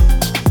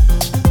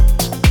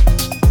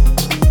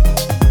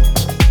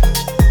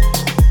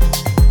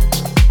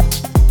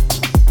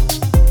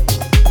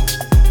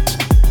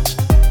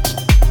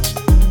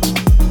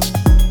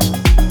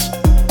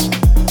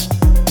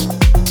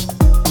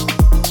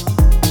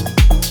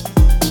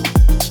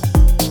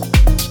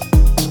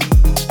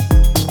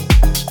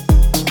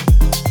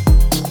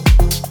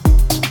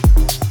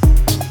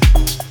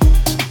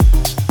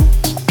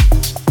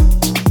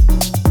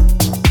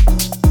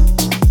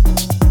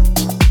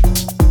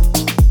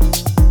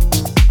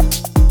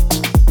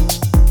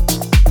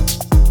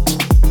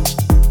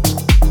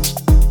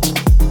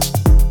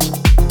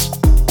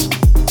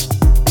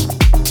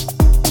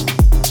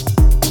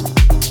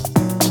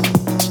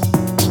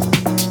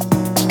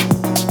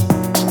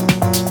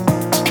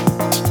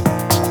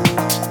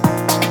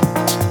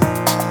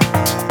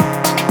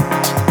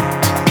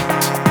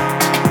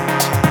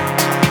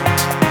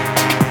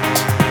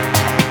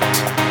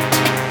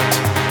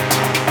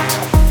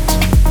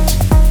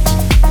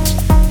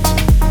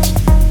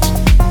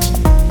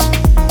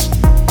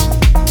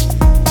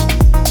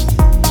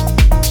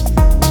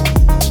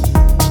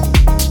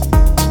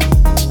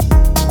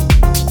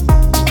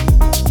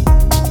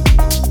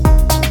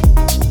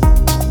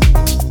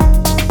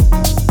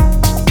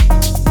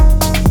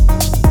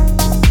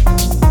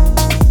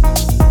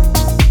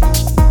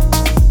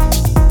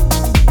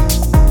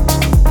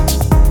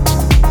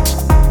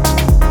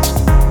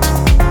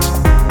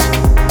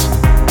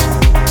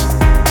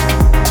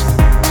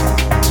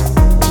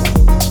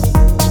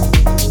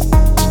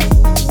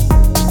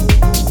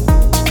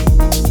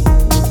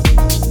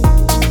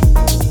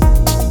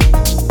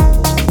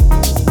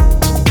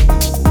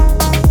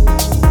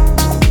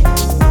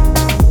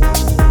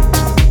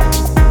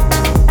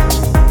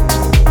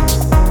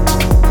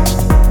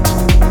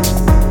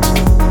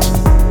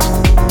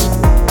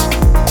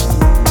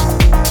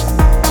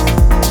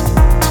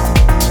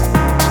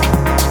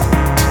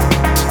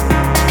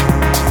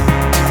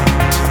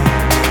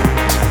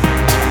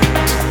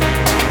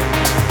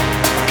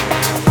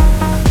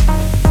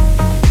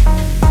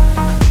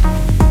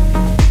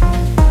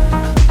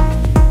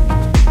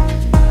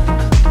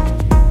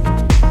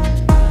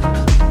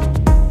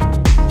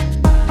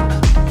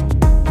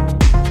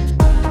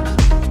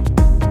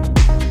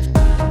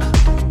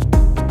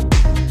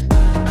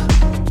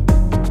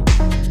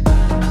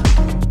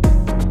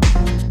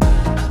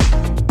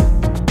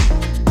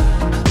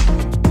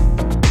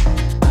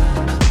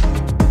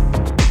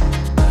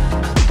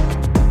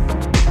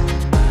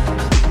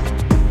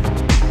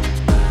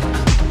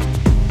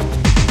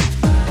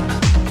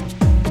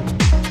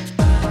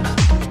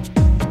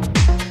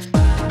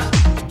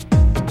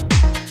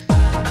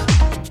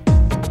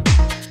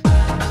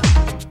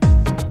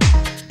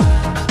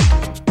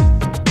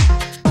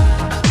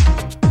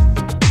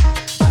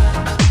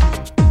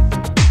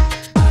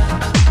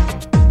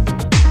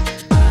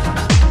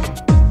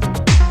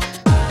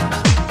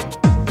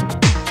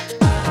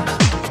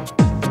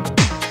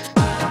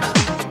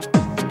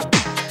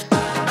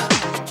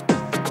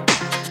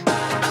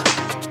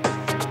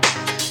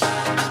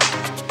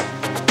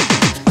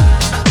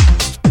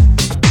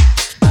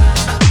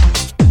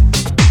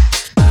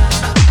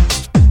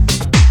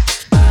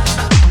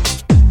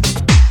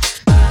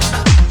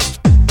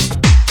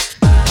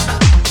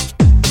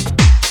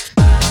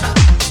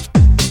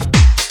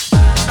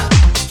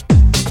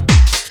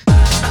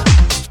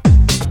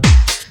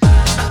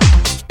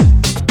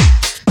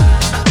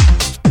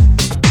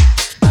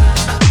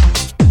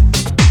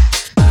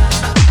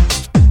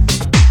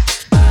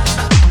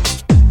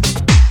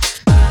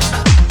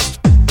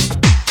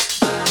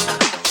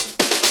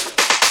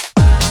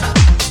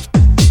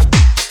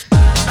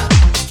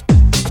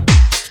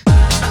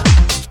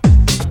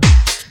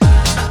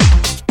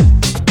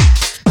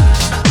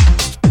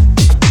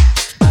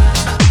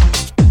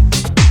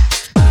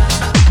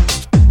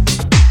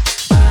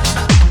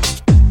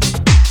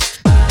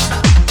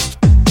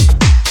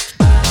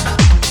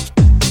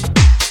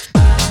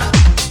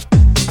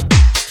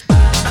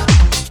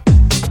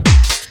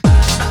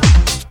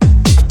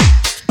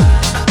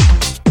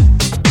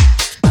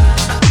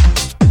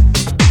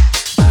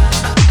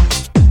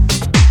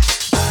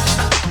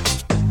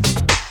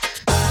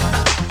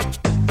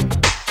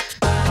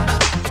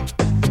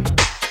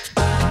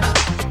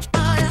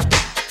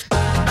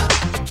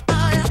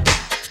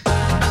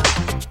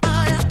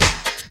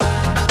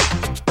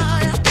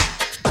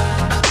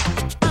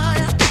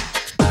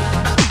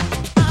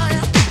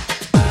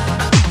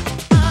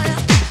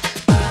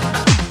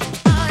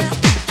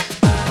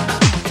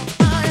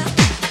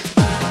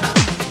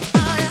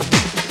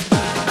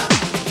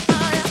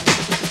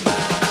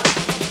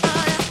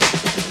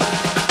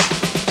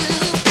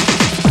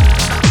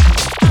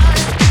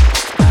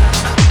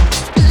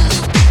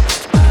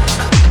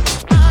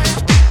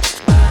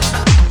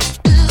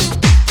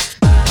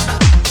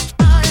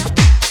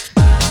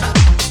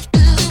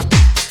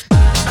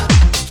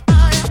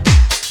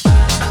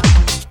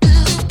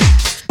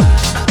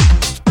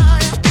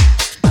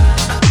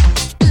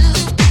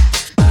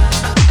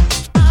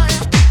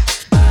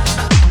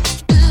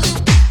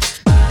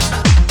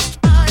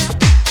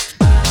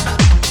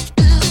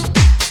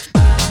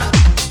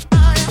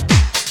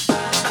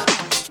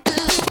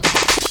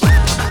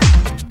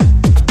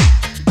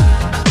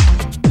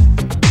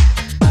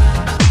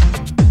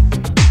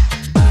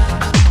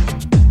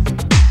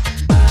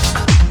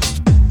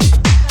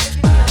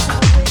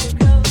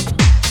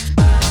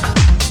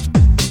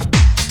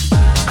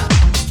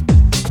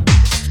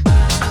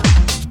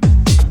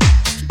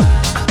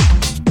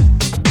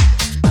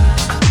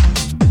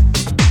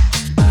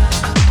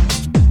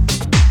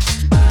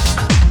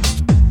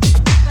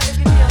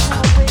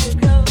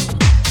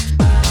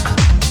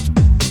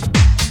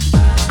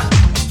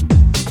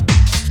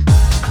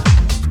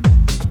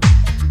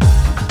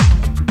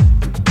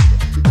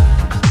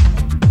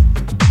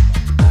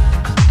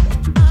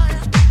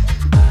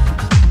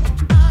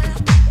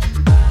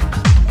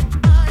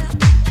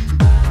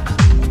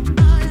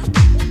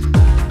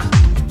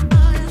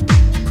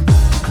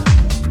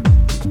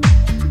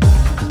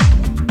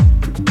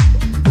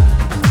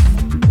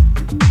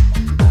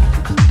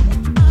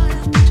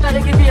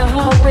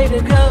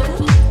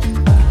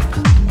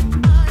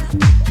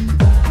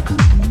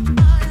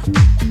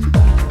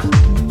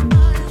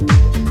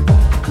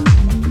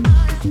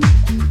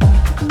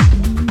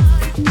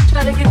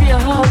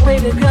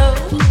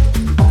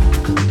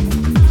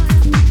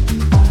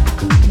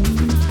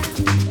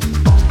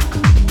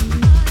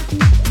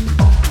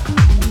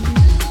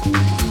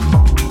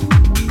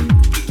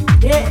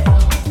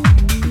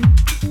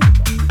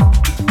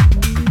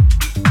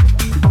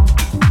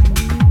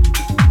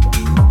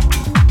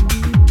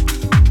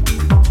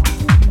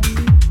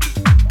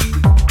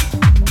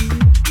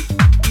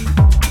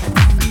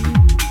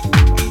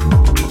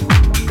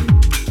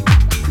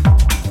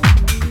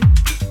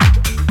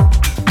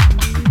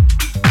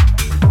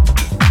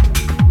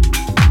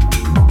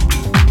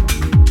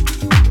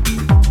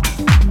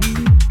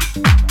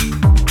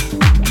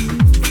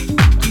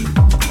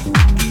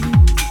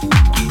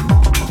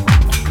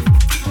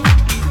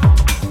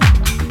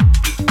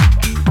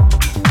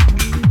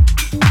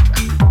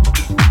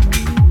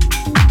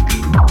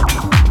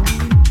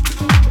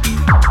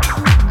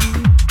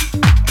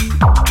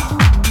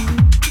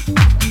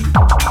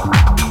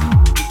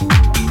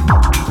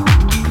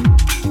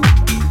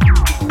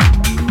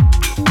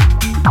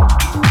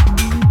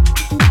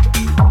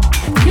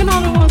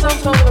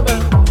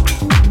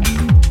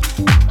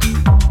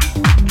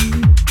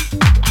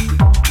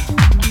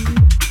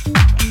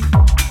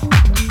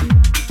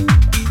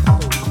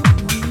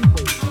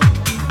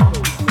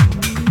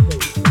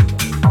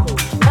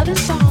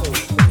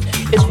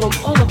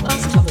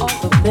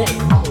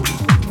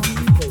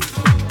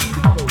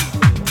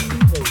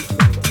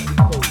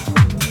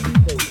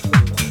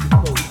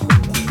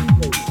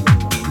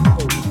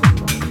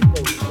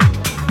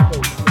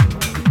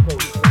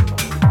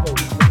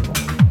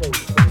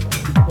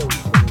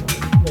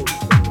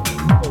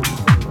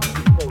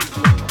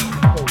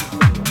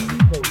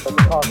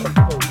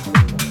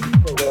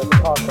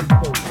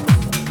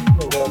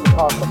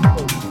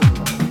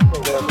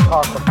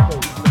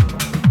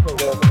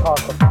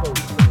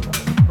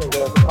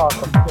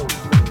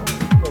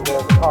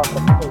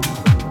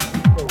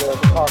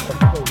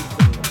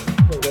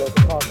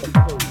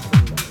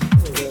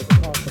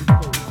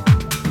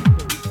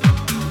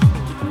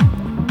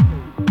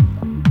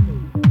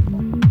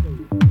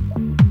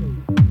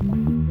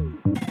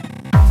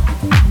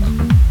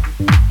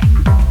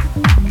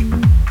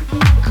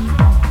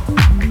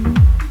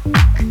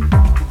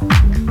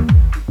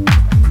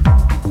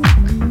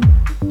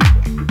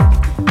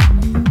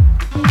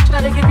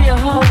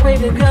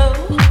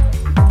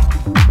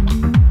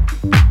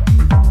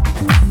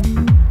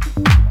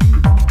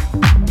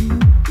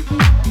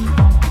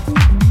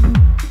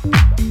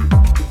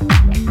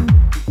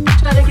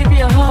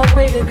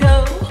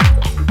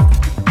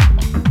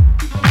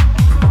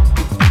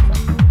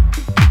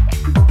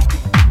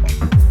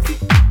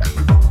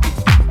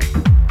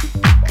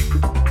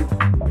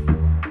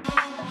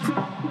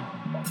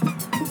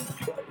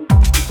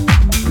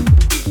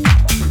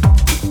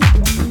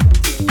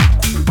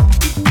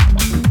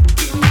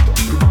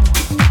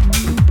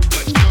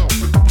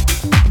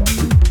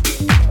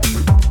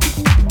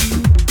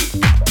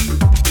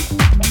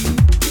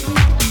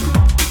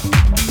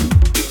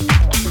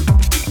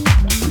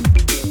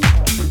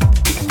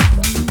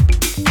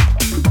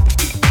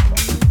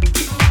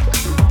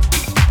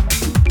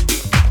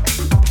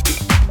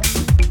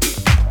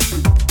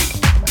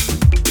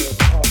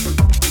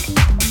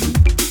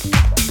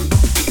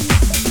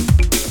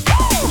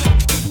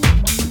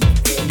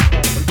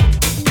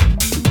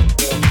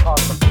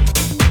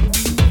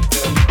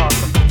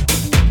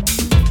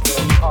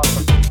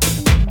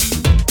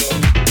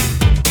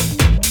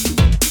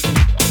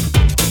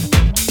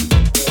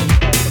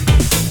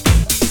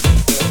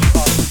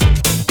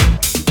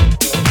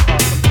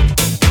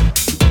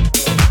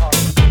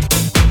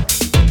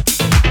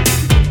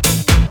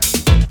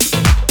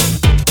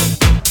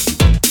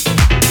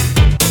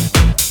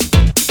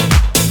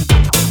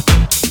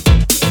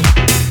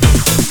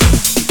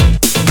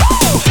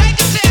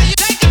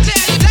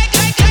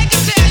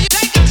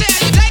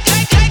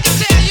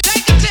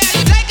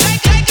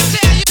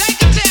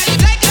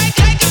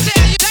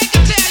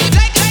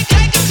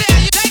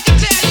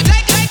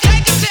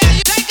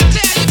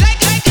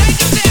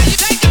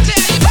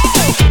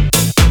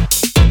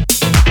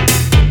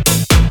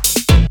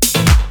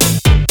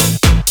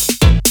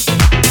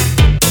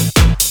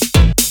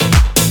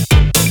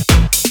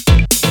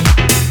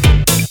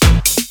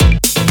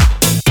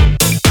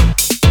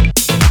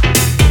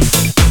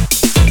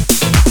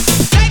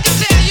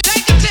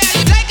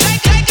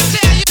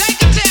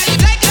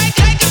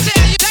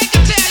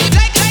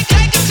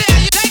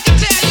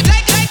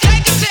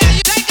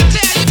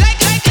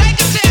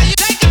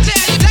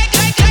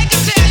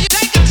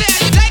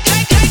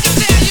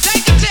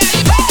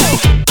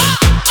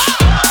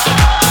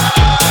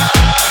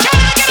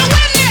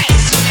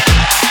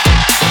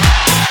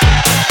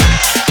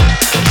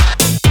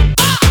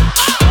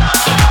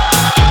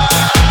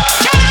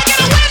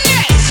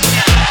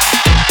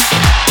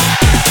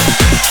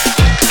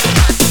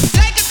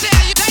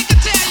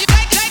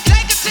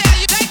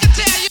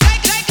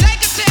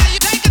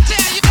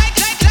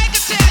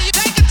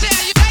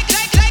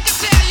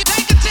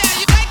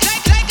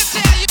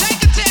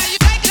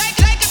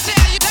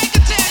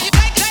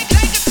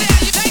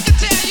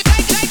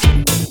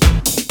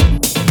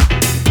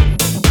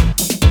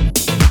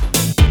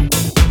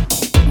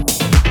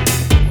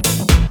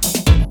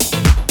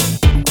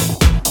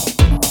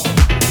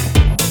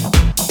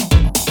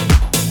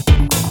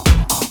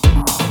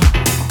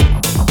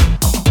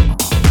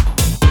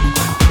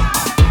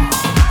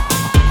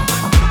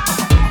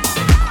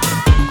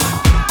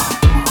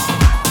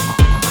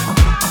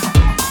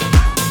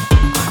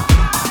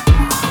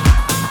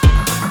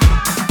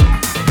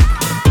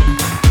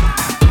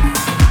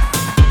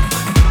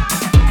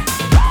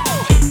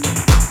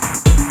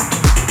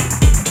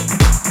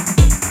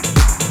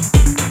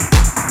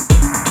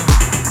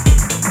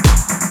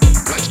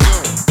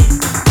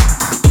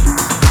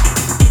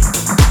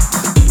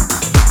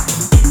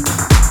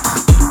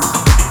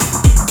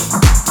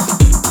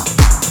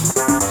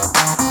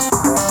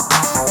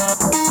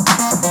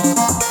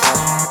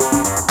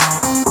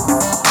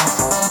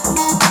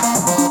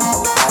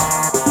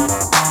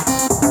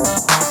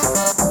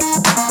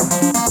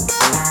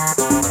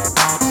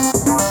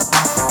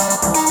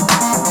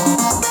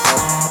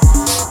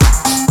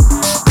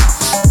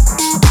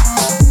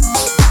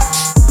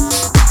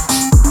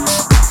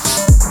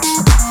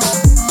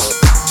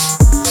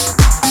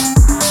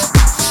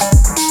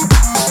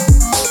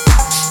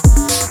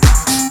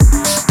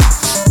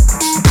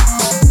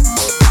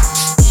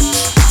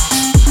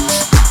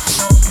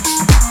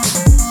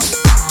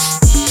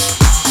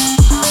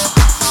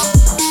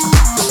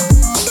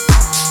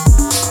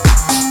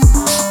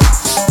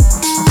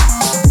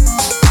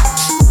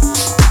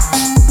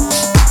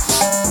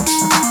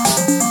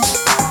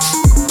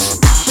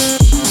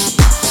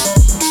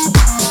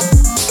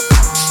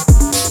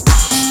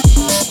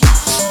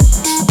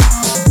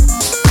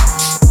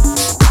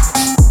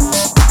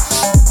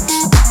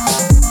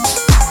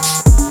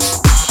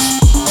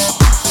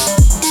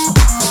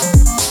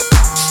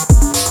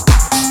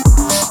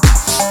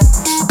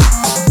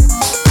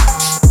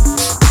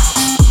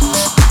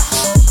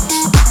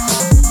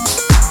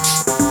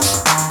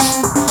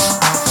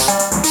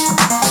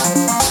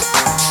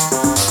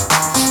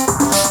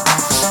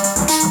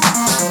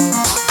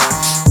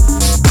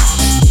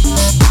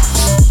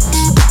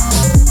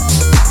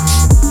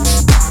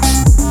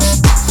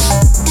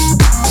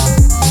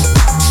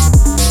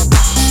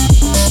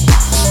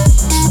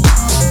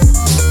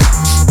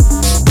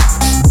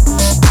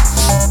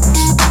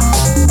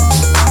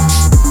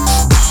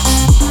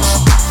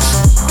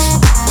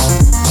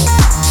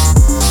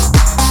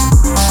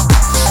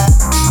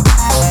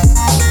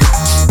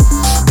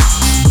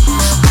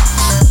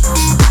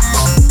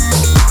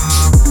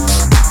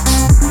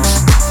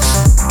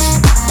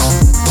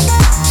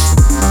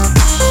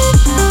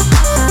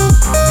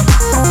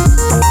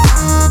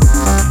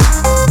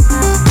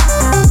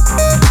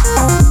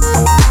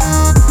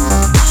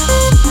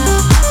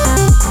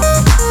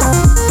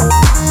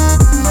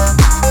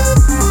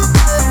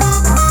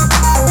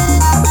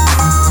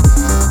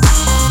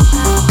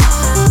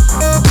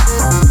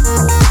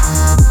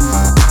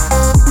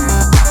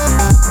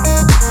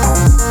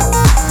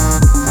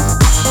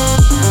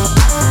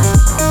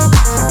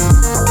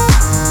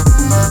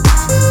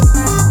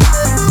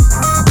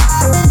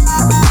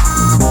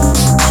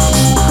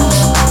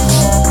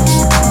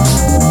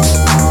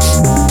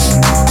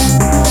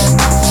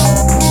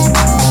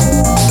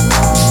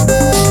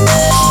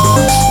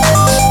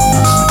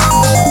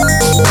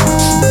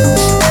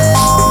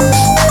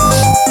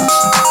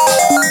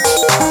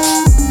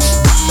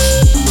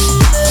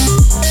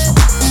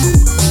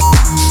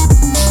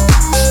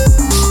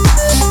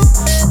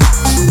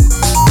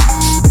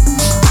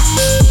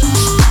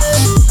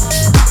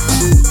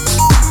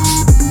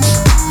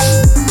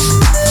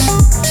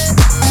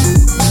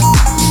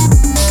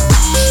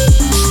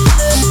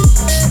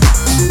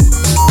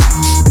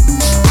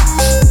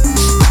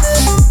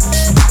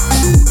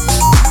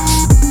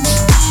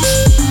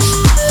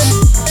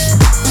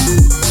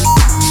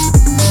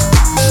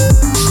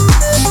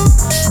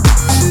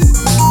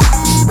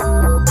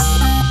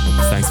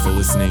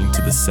 listening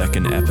to the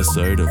second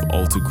episode of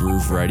Alter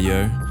Groove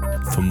Radio.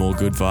 For more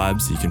good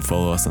vibes, you can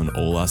follow us on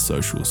all our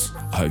socials.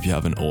 I hope you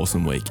have an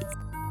awesome week.